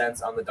 10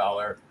 cents on the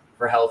dollar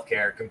for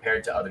healthcare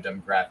compared to other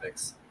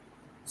demographics.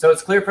 So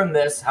it's clear from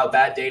this how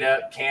bad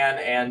data can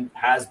and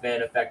has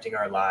been affecting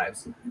our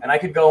lives. And I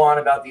could go on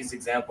about these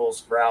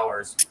examples for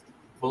hours.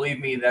 Believe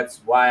me,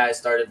 that's why I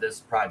started this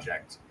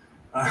project.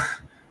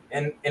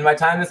 In my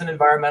time as an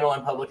environmental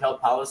and public health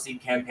policy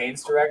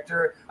campaigns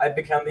director, I've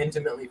become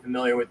intimately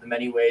familiar with the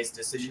many ways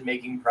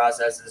decision-making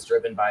processes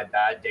driven by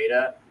bad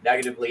data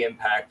negatively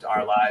impact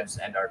our lives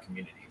and our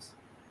communities.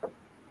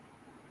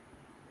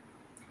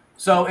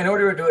 So in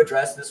order to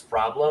address this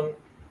problem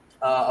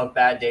of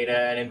bad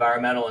data and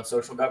environmental and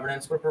social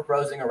governance, we're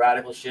proposing a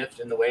radical shift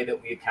in the way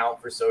that we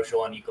account for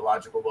social and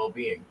ecological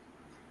well-being.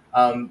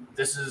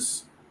 This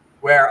is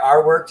where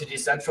our work to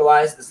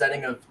decentralize the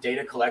setting of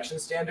data collection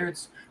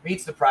standards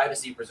meets the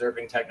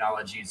privacy-preserving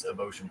technologies of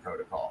Ocean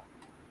Protocol.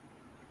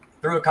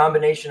 Through a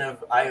combination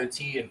of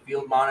IoT and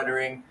field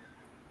monitoring,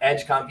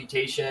 edge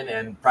computation,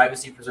 and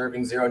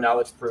privacy-preserving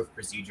zero-knowledge proof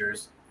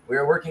procedures, we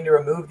are working to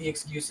remove the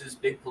excuses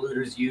big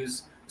polluters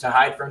use to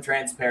hide from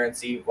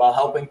transparency while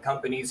helping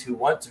companies who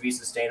want to be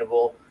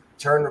sustainable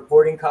turn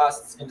reporting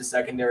costs into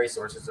secondary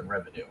sources of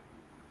revenue.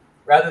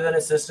 Rather than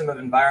a system of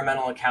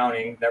environmental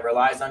accounting that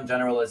relies on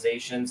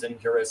generalizations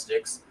and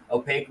heuristics,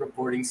 opaque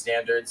reporting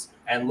standards,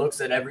 and looks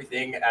at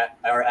everything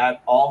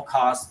at all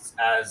costs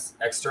as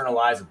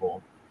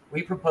externalizable,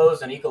 we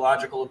propose an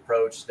ecological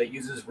approach that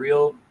uses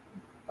near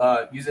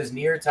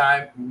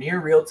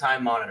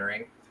real-time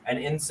monitoring and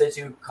in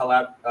situ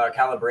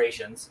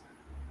calibrations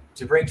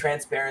to bring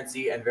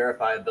transparency and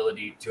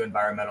verifiability to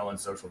environmental and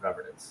social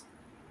governance.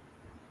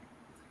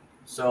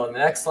 So on the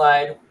next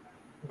slide,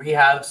 we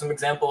have some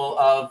example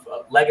of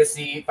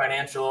legacy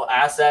financial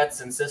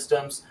assets and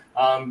systems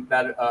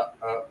that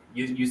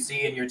you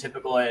see in your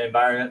typical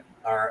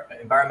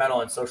environmental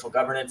and social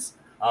governance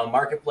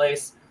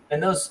marketplace.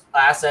 And those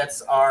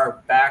assets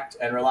are backed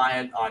and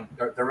reliant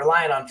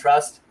on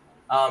trust,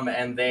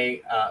 and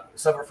they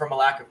suffer from a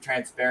lack of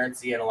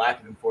transparency and a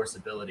lack of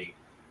enforceability.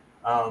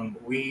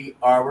 We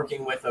are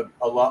working with a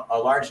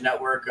large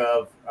network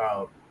of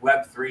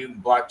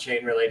Web3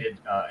 blockchain-related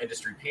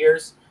industry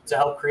peers to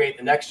help create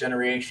the next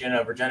generation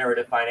of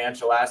regenerative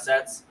financial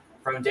assets,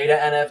 from data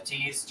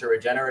NFTs to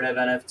regenerative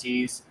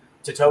NFTs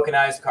to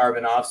tokenized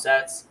carbon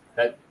offsets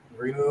that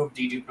remove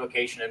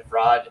deduplication and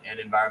fraud in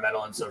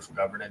environmental and social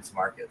governance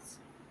markets.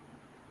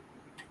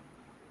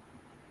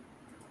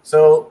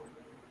 So,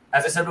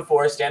 as I said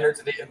before, standards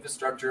are the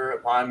infrastructure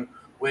upon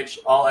which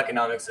all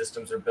economic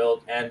systems are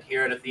built. And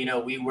here at Athena,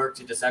 we work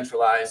to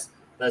decentralize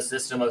the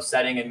system of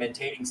setting and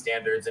maintaining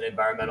standards in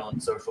environmental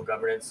and social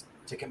governance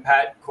to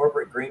combat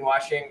corporate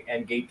greenwashing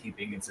and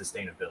gatekeeping in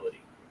sustainability.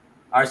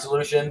 Our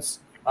solutions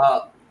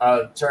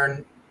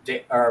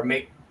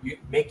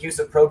make use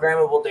of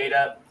programmable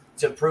data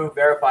to prove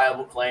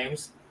verifiable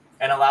claims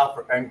and allow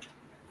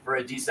for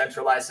a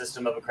decentralized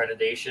system of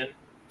accreditation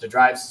to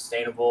drive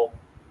sustainable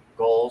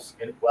goals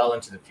well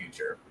into the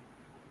future.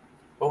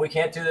 But we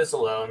can't do this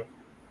alone,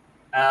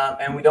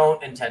 and we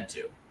don't intend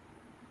to.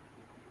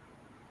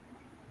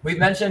 We've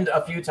mentioned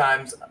a few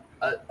times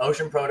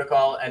Ocean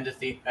Protocol and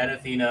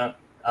Athena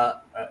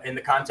in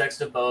the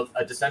context of both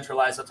a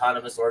decentralized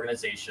autonomous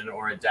organization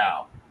or a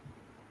DAO.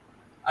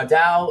 A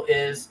DAO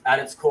is, at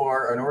its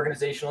core, an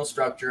organizational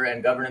structure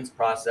and governance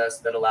process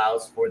that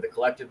allows for the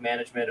collective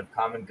management of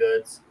common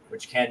goods,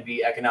 which can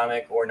be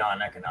economic or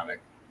non-economic.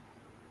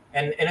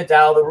 And in a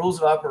DAO, the rules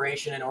of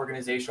operation and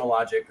organizational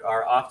logic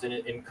are often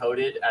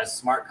encoded as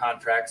smart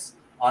contracts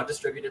on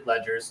distributed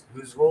ledgers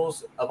whose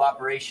rules of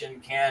operation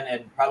can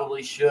and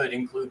probably should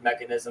include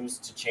mechanisms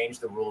to change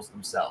the rules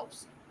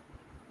themselves.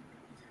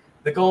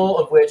 The goal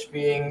of which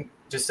being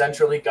to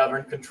centrally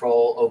govern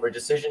control over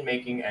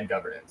decision-making and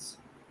governance.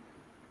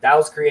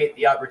 DAOs create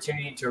the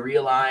opportunity to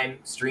realign,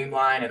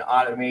 streamline, and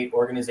automate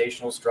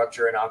organizational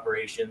structure and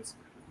operations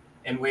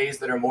in ways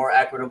that are more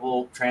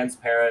equitable,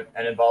 transparent,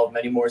 and involve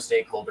many more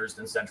stakeholders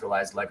than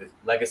centralized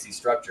legacy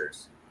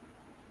structures.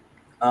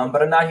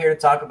 But I'm not here to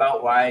talk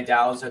about why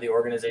DAOs are the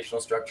organizational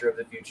structure of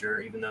the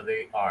future, even though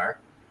they are.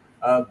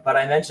 But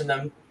I mention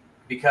them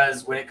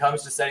because when it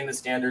comes to setting the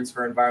standards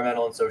for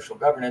environmental and social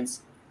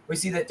governance, we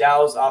see that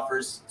DAOs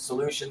offers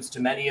solutions to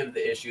many of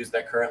the issues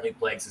that currently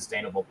plague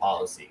sustainable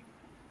policy.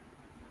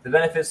 The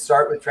benefits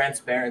start with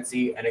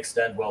transparency and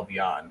extend well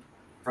beyond,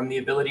 from the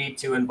ability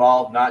to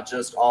involve not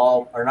just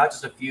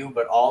a few,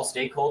 but all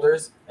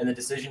stakeholders in the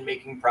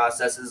decision-making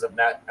processes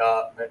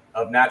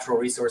of natural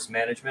resource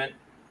management,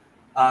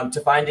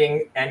 to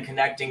finding and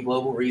connecting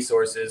global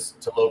resources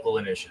to local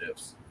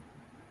initiatives.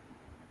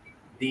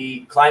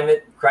 The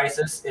climate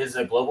crisis is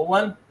a global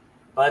one,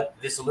 but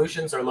the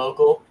solutions are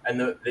local and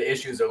the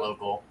issues are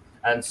local.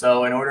 And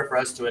so in order for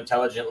us to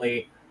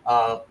intelligently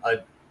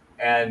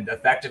and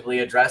effectively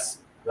address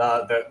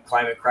the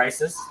climate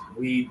crisis,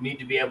 we need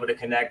to be able to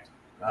connect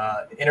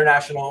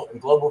international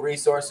and global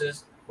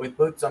resources with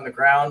boots on the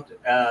ground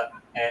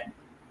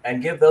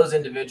and give those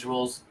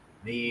individuals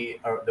the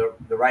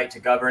right to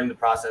govern the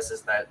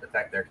processes that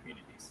affect their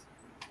communities.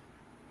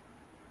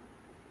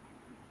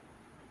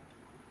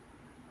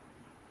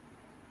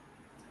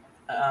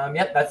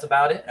 Yep, that's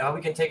about it.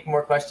 We can take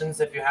more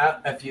questions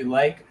if you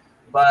like.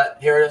 But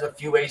here's a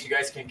few ways you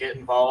guys can get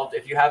involved.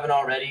 If you haven't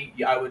already,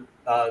 I would,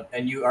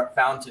 and you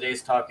found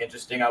today's talk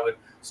interesting, I would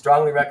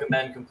strongly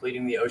recommend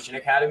completing the Ocean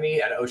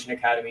Academy at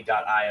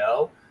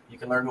oceanacademy.io. You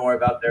can learn more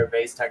about their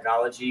base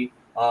technology,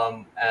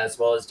 as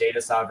well as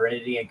data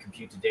sovereignty and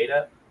compute to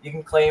data. You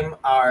can claim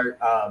our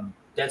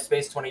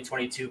Devspace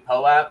 2022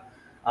 POAP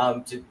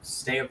to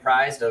stay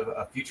apprised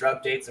of future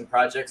updates and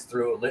projects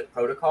through a lit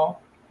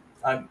protocol.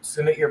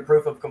 Submit your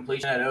proof of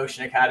completion at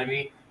Ocean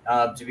Academy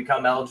to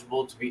become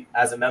eligible to be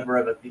as a member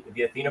of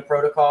the Athena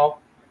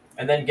Protocol,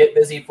 and then get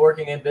busy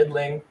forking and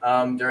biddling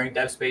during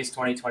Devspace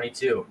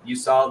 2022. You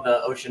saw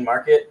the ocean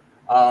market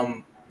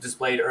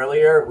displayed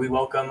earlier, we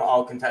welcome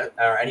all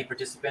any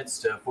participants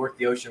to fork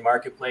the ocean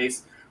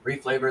marketplace,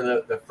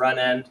 reflavor the front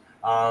end,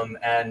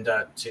 and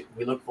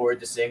we look forward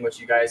to seeing what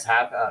you guys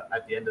have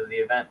at the end of the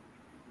event.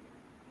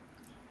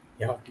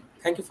 Yeah,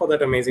 thank you for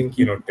that amazing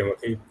keynote,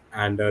 Timothy.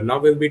 And now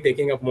we'll be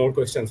taking up more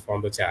questions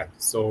from the chat.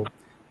 So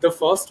the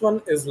first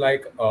one is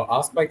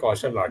asked by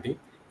Kaushal Nati.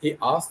 He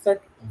asked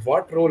that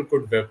what role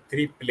could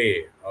Web3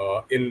 play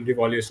in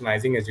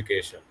revolutionizing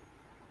education?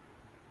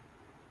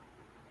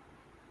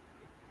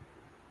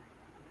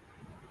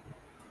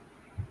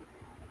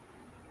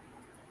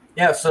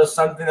 Yeah, so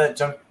something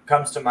that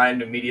comes to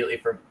mind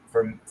immediately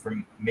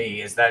from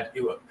me is that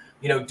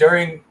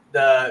during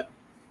the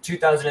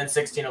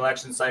 2016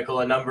 election cycle,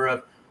 a number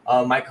of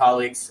my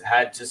colleagues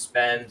had to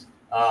spend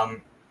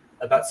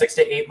about 6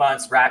 to 8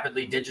 months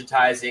rapidly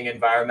digitizing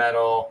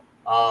environmental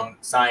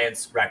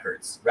science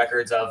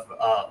records of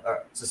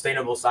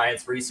sustainable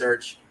science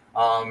research,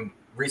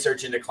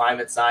 research into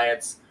climate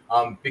science,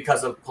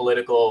 because of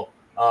political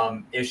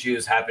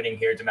issues happening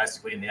here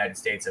domestically in the United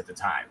States at the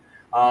time.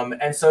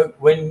 And so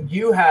when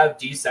you have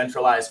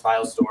decentralized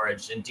file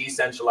storage and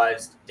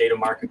decentralized data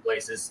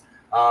marketplaces,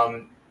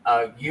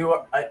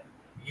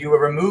 you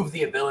remove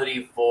the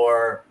ability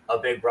for a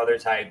big brother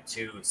type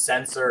to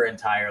censor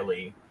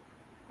entirely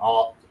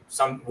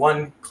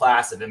one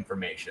class of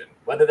information,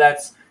 whether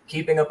that's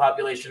keeping a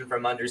population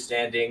from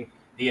understanding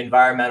the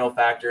environmental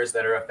factors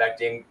that are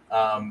affecting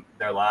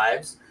their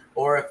lives,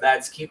 or if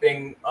that's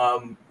keeping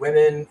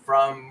women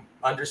from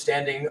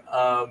understanding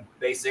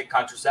basic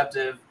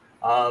contraceptive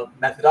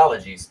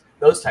methodologies,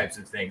 those types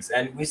of things.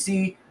 And we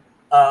see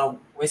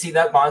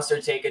that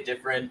monster take a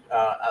different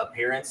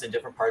appearance in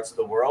different parts of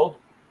the world.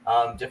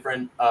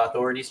 Different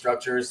authority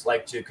structures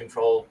like to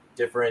control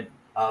different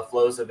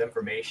flows of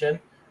information.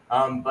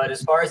 But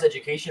as far as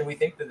education, we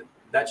think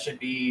that should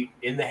be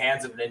in the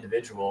hands of an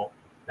individual,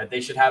 that they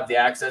should have the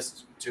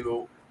access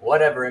to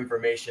whatever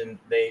information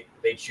they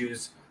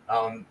choose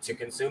to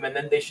consume, and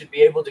then they should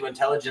be able to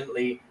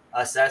intelligently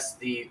assess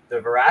the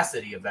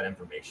veracity of that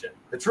information,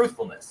 the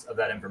truthfulness of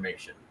that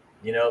information,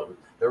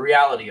 the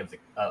reality of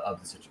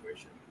the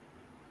situation.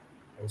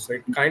 So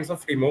it kind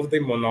of remove the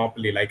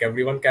monopoly, like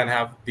everyone can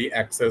have the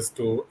access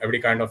to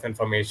every kind of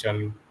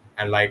information,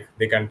 and like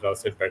they can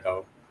trust it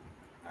better.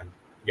 And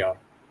yeah,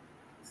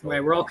 so,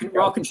 right. We're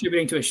all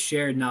contributing to a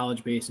shared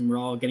knowledge base, and we're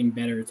all getting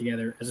better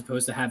together, as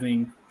opposed to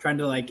trying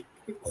to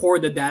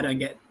hoard the data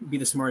and be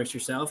the smartest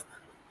yourself.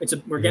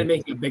 We're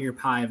making a bigger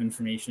pie of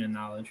information and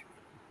knowledge.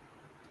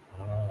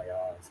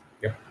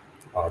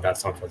 That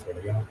sounds good.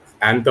 Yeah.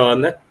 And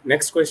the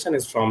next question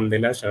is from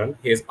Nilashan.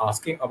 He is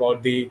asking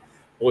about the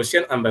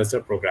Ocean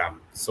Ambassador Program.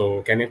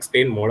 So can you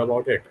explain more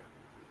about it?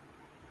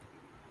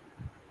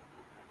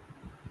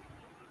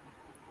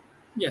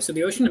 Yeah, so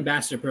the Ocean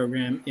Ambassador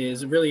Program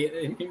is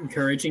really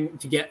encouraging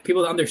to get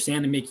people to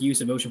understand and make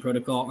use of Ocean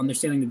Protocol,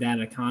 understanding the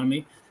data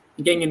economy,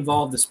 and getting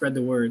involved to spread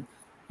the word.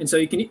 And so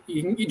you can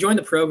join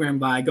the program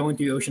by going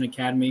through Ocean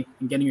Academy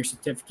and getting your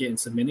certificate and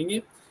submitting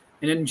it,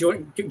 and then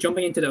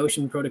jumping into the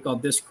Ocean Protocol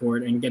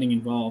Discord and getting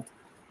involved.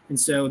 And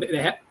so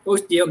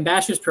the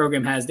Ambassadors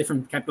Program has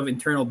different type of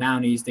internal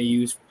bounties they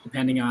use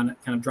depending on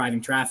kind of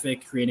driving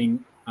traffic,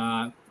 creating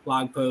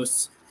blog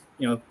posts,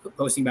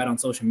 posting about it on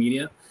social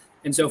media.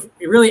 And so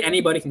really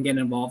anybody can get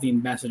involved in the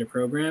Ambassador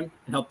Program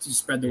and help to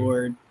spread the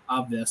word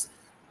of this.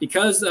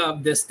 Because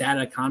of this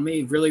data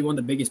economy, really one of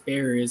the biggest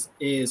barriers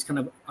is kind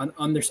of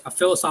a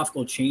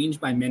philosophical change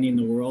by many in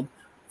the world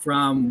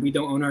from we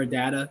don't own our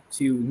data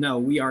to no,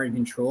 we are in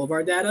control of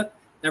our data.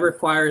 That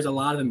requires a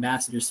lot of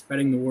ambassadors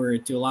spreading the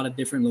word to a lot of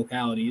different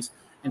localities.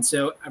 And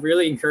so I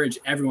really encourage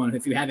everyone,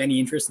 if you have any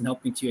interest in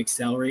helping to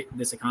accelerate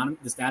this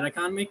data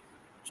economy,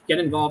 get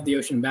involved in the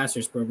Ocean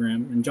Ambassadors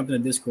Program and jump into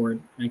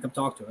Discord and come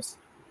talk to us.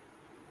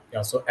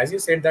 Yeah, so as you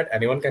said that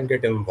anyone can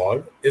get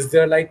involved, is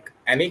there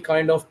any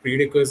kind of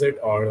prerequisite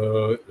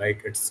or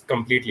it's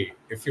completely,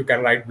 if you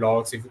can write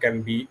blogs, if you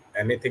can be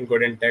anything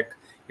good in tech,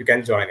 you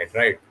can join it,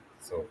 right?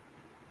 So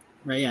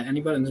right, yeah,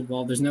 anybody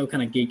involved, there's no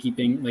kind of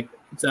gatekeeping.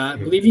 I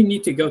believe you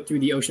need to go through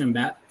the Ocean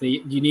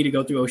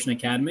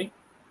Academy,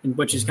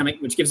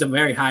 which gives a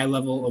very high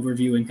level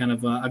overview and kind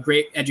of a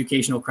great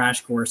educational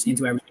crash course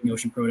into everything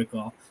Ocean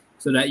Protocol,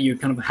 so that you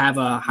kind of have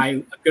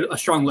a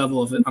strong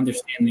level of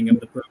understanding of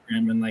the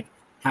program and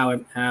how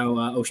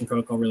Ocean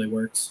Protocol really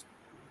works.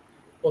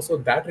 Also,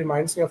 that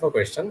reminds me of a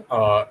question.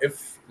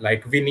 If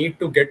we need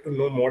to get to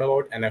know more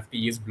about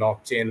NFTs,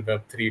 blockchain,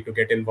 Web3 to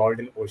get involved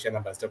in Ocean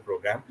Ambassador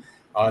Program,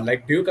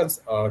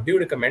 do you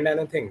recommend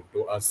anything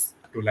to us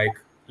to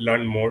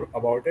learn more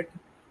about it?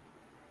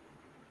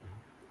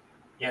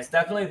 Yes,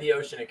 definitely the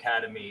Ocean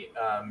Academy.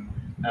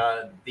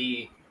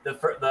 The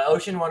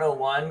Ocean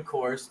 101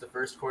 course, the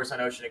first course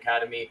on Ocean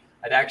Academy,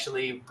 it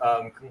actually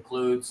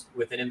concludes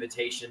with an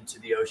invitation to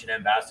the Ocean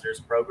Ambassadors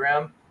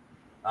Program,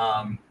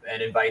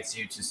 and invites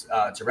you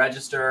to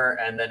register,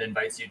 and then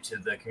invites you to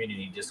the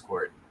community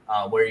Discord,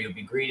 where you'll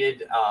be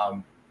greeted.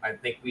 I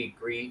think we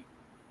greet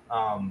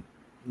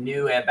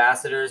new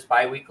ambassadors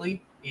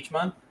bi-weekly each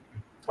month,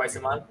 twice a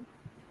month.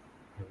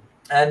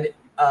 And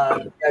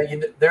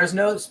There's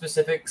no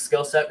specific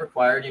skill set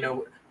required.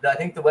 I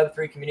think the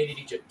Web3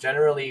 community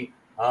generally,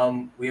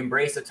 we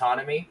embrace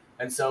autonomy,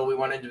 and so we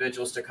want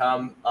individuals to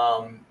come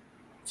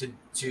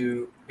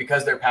to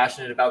because they're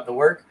passionate about the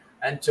work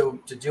and to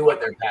do what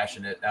they're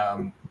passionate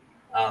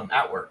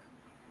at work.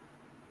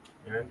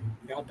 Yeah,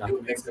 Do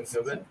what makes them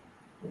feel good.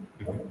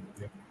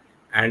 Yeah.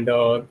 And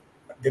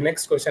the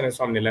next question is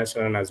from Nilesh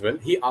Sharan as well.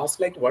 He asked,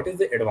 like, what is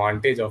the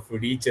advantage of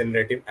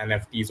regenerative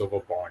NFTs over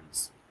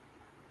bonds?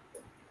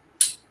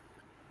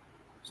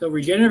 So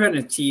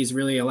regenerative NFTs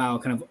really allow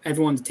kind of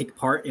everyone to take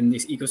part in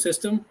this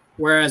ecosystem,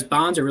 whereas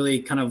bonds are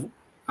really kind of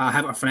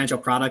have a financial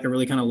product are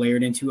really kind of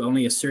layered into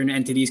only a certain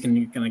entities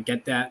can kind of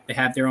get that. They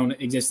have their own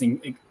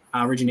existing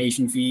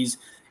origination fees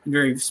and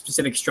very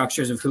specific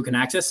structures of who can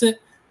access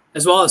it,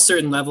 as well as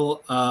certain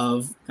level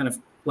of kind of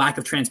lack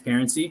of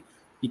transparency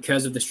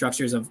because of the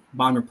structures of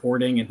bond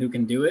reporting and who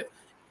can do it.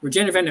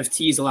 Regenerative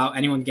NFTs allow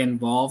anyone to get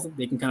involved.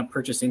 They can kind of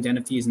purchase into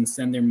NFTs and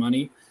send their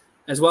money,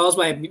 as well as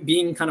by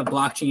being kind of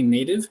blockchain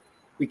native.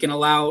 We can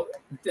allow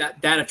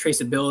data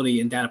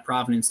traceability and data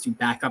provenance to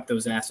back up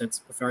those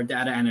assets with our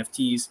data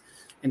NFTs.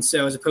 And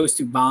so as opposed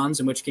to bonds,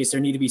 in which case there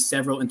need to be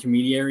several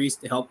intermediaries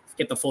to help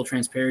get the full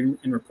transparency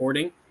and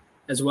reporting,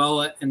 as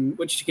well, and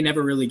which you can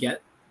never really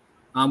get.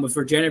 With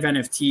regenerative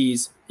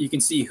NFTs, you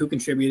can see who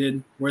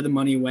contributed, where the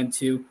money went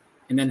to,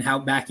 and then how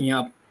backing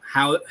up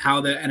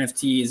how the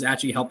NFT is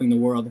actually helping the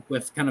world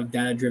with kind of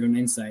data-driven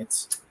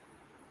insights.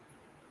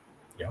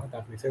 Yeah,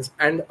 that makes sense.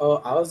 And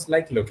I was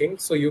like looking,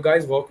 so you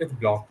guys work with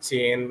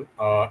blockchain,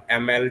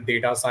 ML,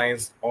 data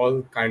science,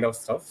 all kind of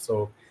stuff.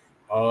 So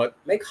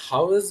like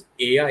how is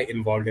AI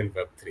involved in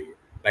Web3?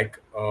 Like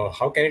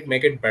how can it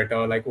make it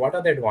better? Like what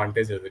are the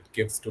advantages it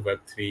gives to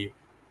Web3?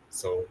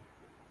 So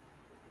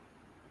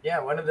yeah,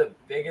 one of the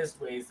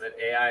biggest ways that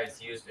AI is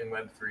used in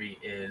Web3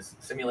 is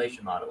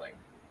simulation modeling.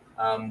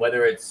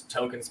 Whether it's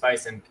Token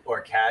Spice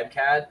or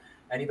CAD.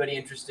 Anybody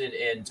interested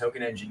in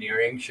token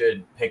engineering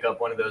should pick up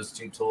one of those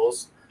two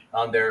tools.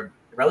 They're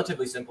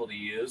relatively simple to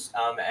use,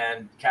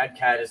 and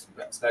CAD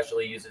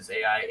especially uses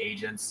AI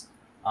agents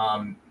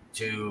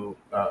to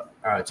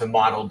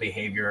model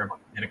behavior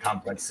in a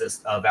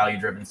complex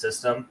value-driven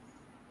system.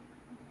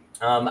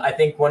 I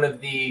think one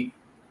of the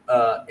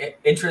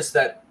interests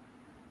that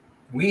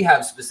we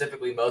have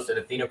specifically most at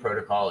Athena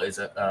Protocol is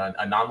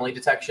anomaly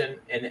detection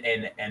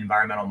in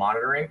environmental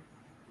monitoring.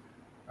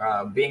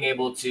 Being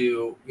able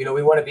to,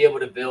 we want to be able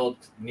to build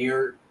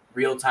near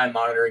real-time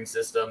monitoring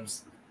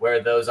systems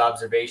where those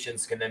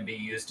observations can then be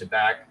used to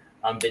back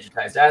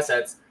digitized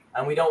assets.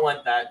 And we don't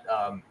want that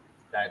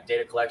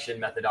data collection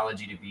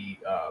methodology to be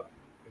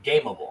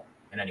gameable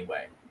in any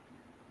way.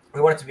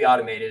 We want it to be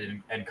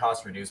automated and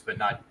cost reduced, but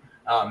not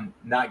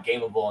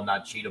gameable and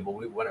not cheatable.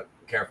 We want to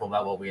be careful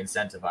about what we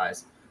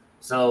incentivize.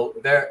 So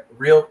they're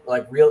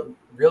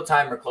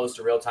real-time or close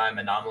to real-time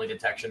anomaly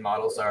detection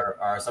models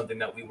are something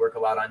that we work a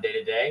lot on day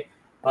to day.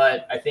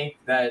 But I think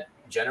that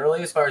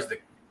generally, as far as the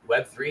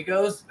Web3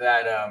 goes,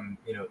 that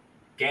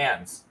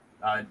GANs,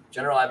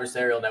 general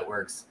adversarial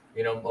networks,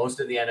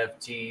 most of the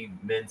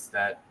NFT mints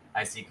that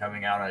I see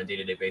coming out on a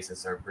day-to-day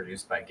basis are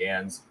produced by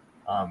GANs,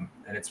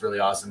 and it's really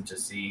awesome to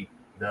see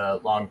the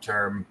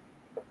long-term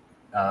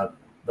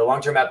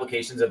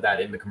applications of that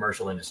in the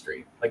commercial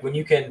industry. Like when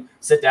you can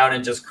sit down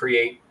and just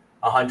create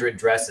 100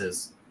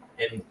 dresses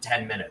in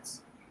 10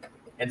 minutes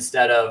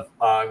instead of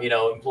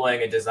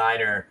employing a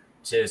designer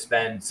to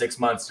spend 6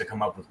 months to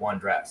come up with one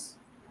dress.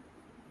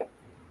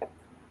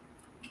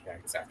 Yeah,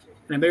 exactly.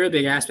 And a very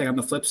big aspect on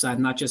the flip side,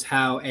 not just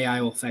how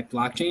AI will affect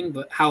blockchain,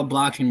 but how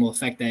blockchain will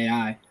affect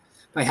AI.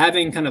 By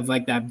having kind of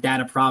like that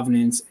data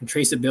provenance and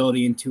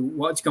traceability into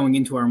what's going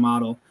into our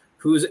model,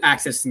 who's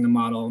accessing the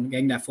model, and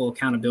getting that full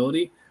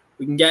accountability,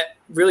 we can get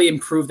really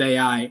improved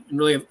AI and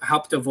really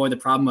help to avoid the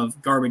problem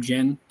of garbage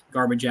in,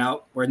 garbage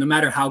out, where no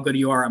matter how good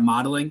you are at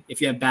modeling, if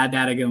you have bad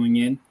data going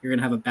in, you're going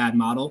to have a bad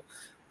model.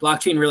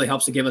 Blockchain really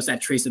helps to give us that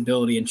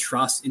traceability and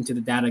trust into the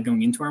data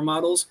going into our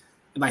models.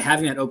 And by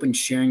having that open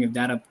sharing of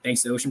data,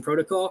 thanks to the Ocean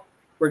Protocol,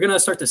 we're going to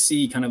start to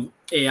see kind of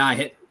AI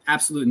hit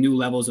absolute new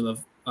levels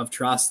of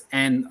trust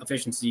and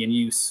efficiency and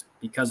use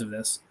because of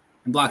this.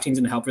 And blockchain's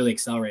going to help really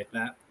accelerate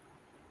that.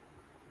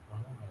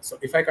 So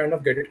if I kind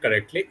of get it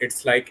correctly,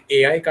 it's like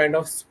AI kind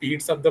of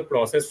speeds up the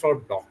process for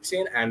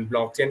blockchain, and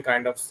blockchain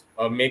kind of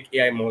make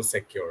AI more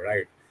secure,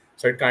 right?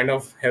 So it kind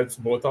of helps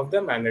both of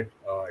them, and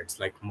it's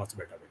like much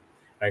better,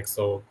 right?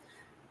 So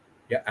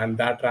yeah, and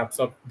that wraps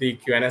up the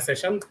Q&A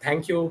session.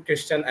 Thank you,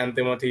 Christian and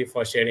Timothy,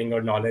 for sharing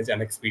your knowledge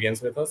and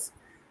experience with us.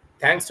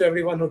 Thanks to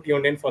everyone who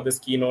tuned in for this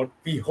keynote.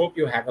 We hope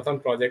your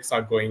hackathon projects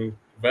are going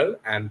well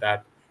and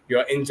that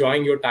you're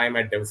enjoying your time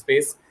at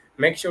Devspace.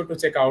 Make sure to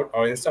check out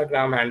our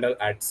Instagram handle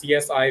at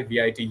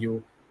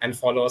CSI-VITU and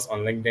follow us on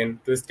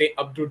LinkedIn to stay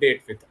up to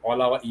date with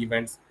all our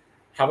events.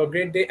 Have a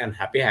great day and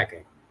happy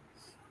hacking.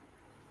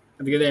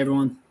 Have a good day,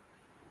 everyone.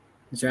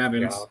 Thanks for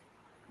having us.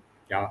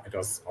 Yeah, it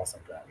was awesome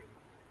to have you.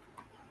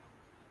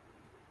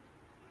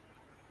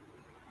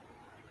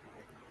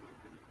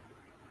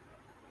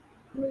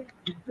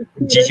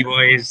 GG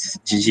boys,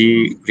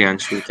 GG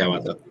Priyanshu, क्या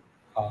बात है?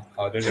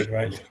 How did it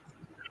went?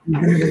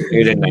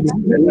 8 and 9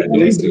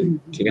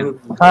 ठीक है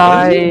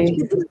हाय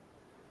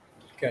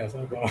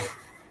कैसा था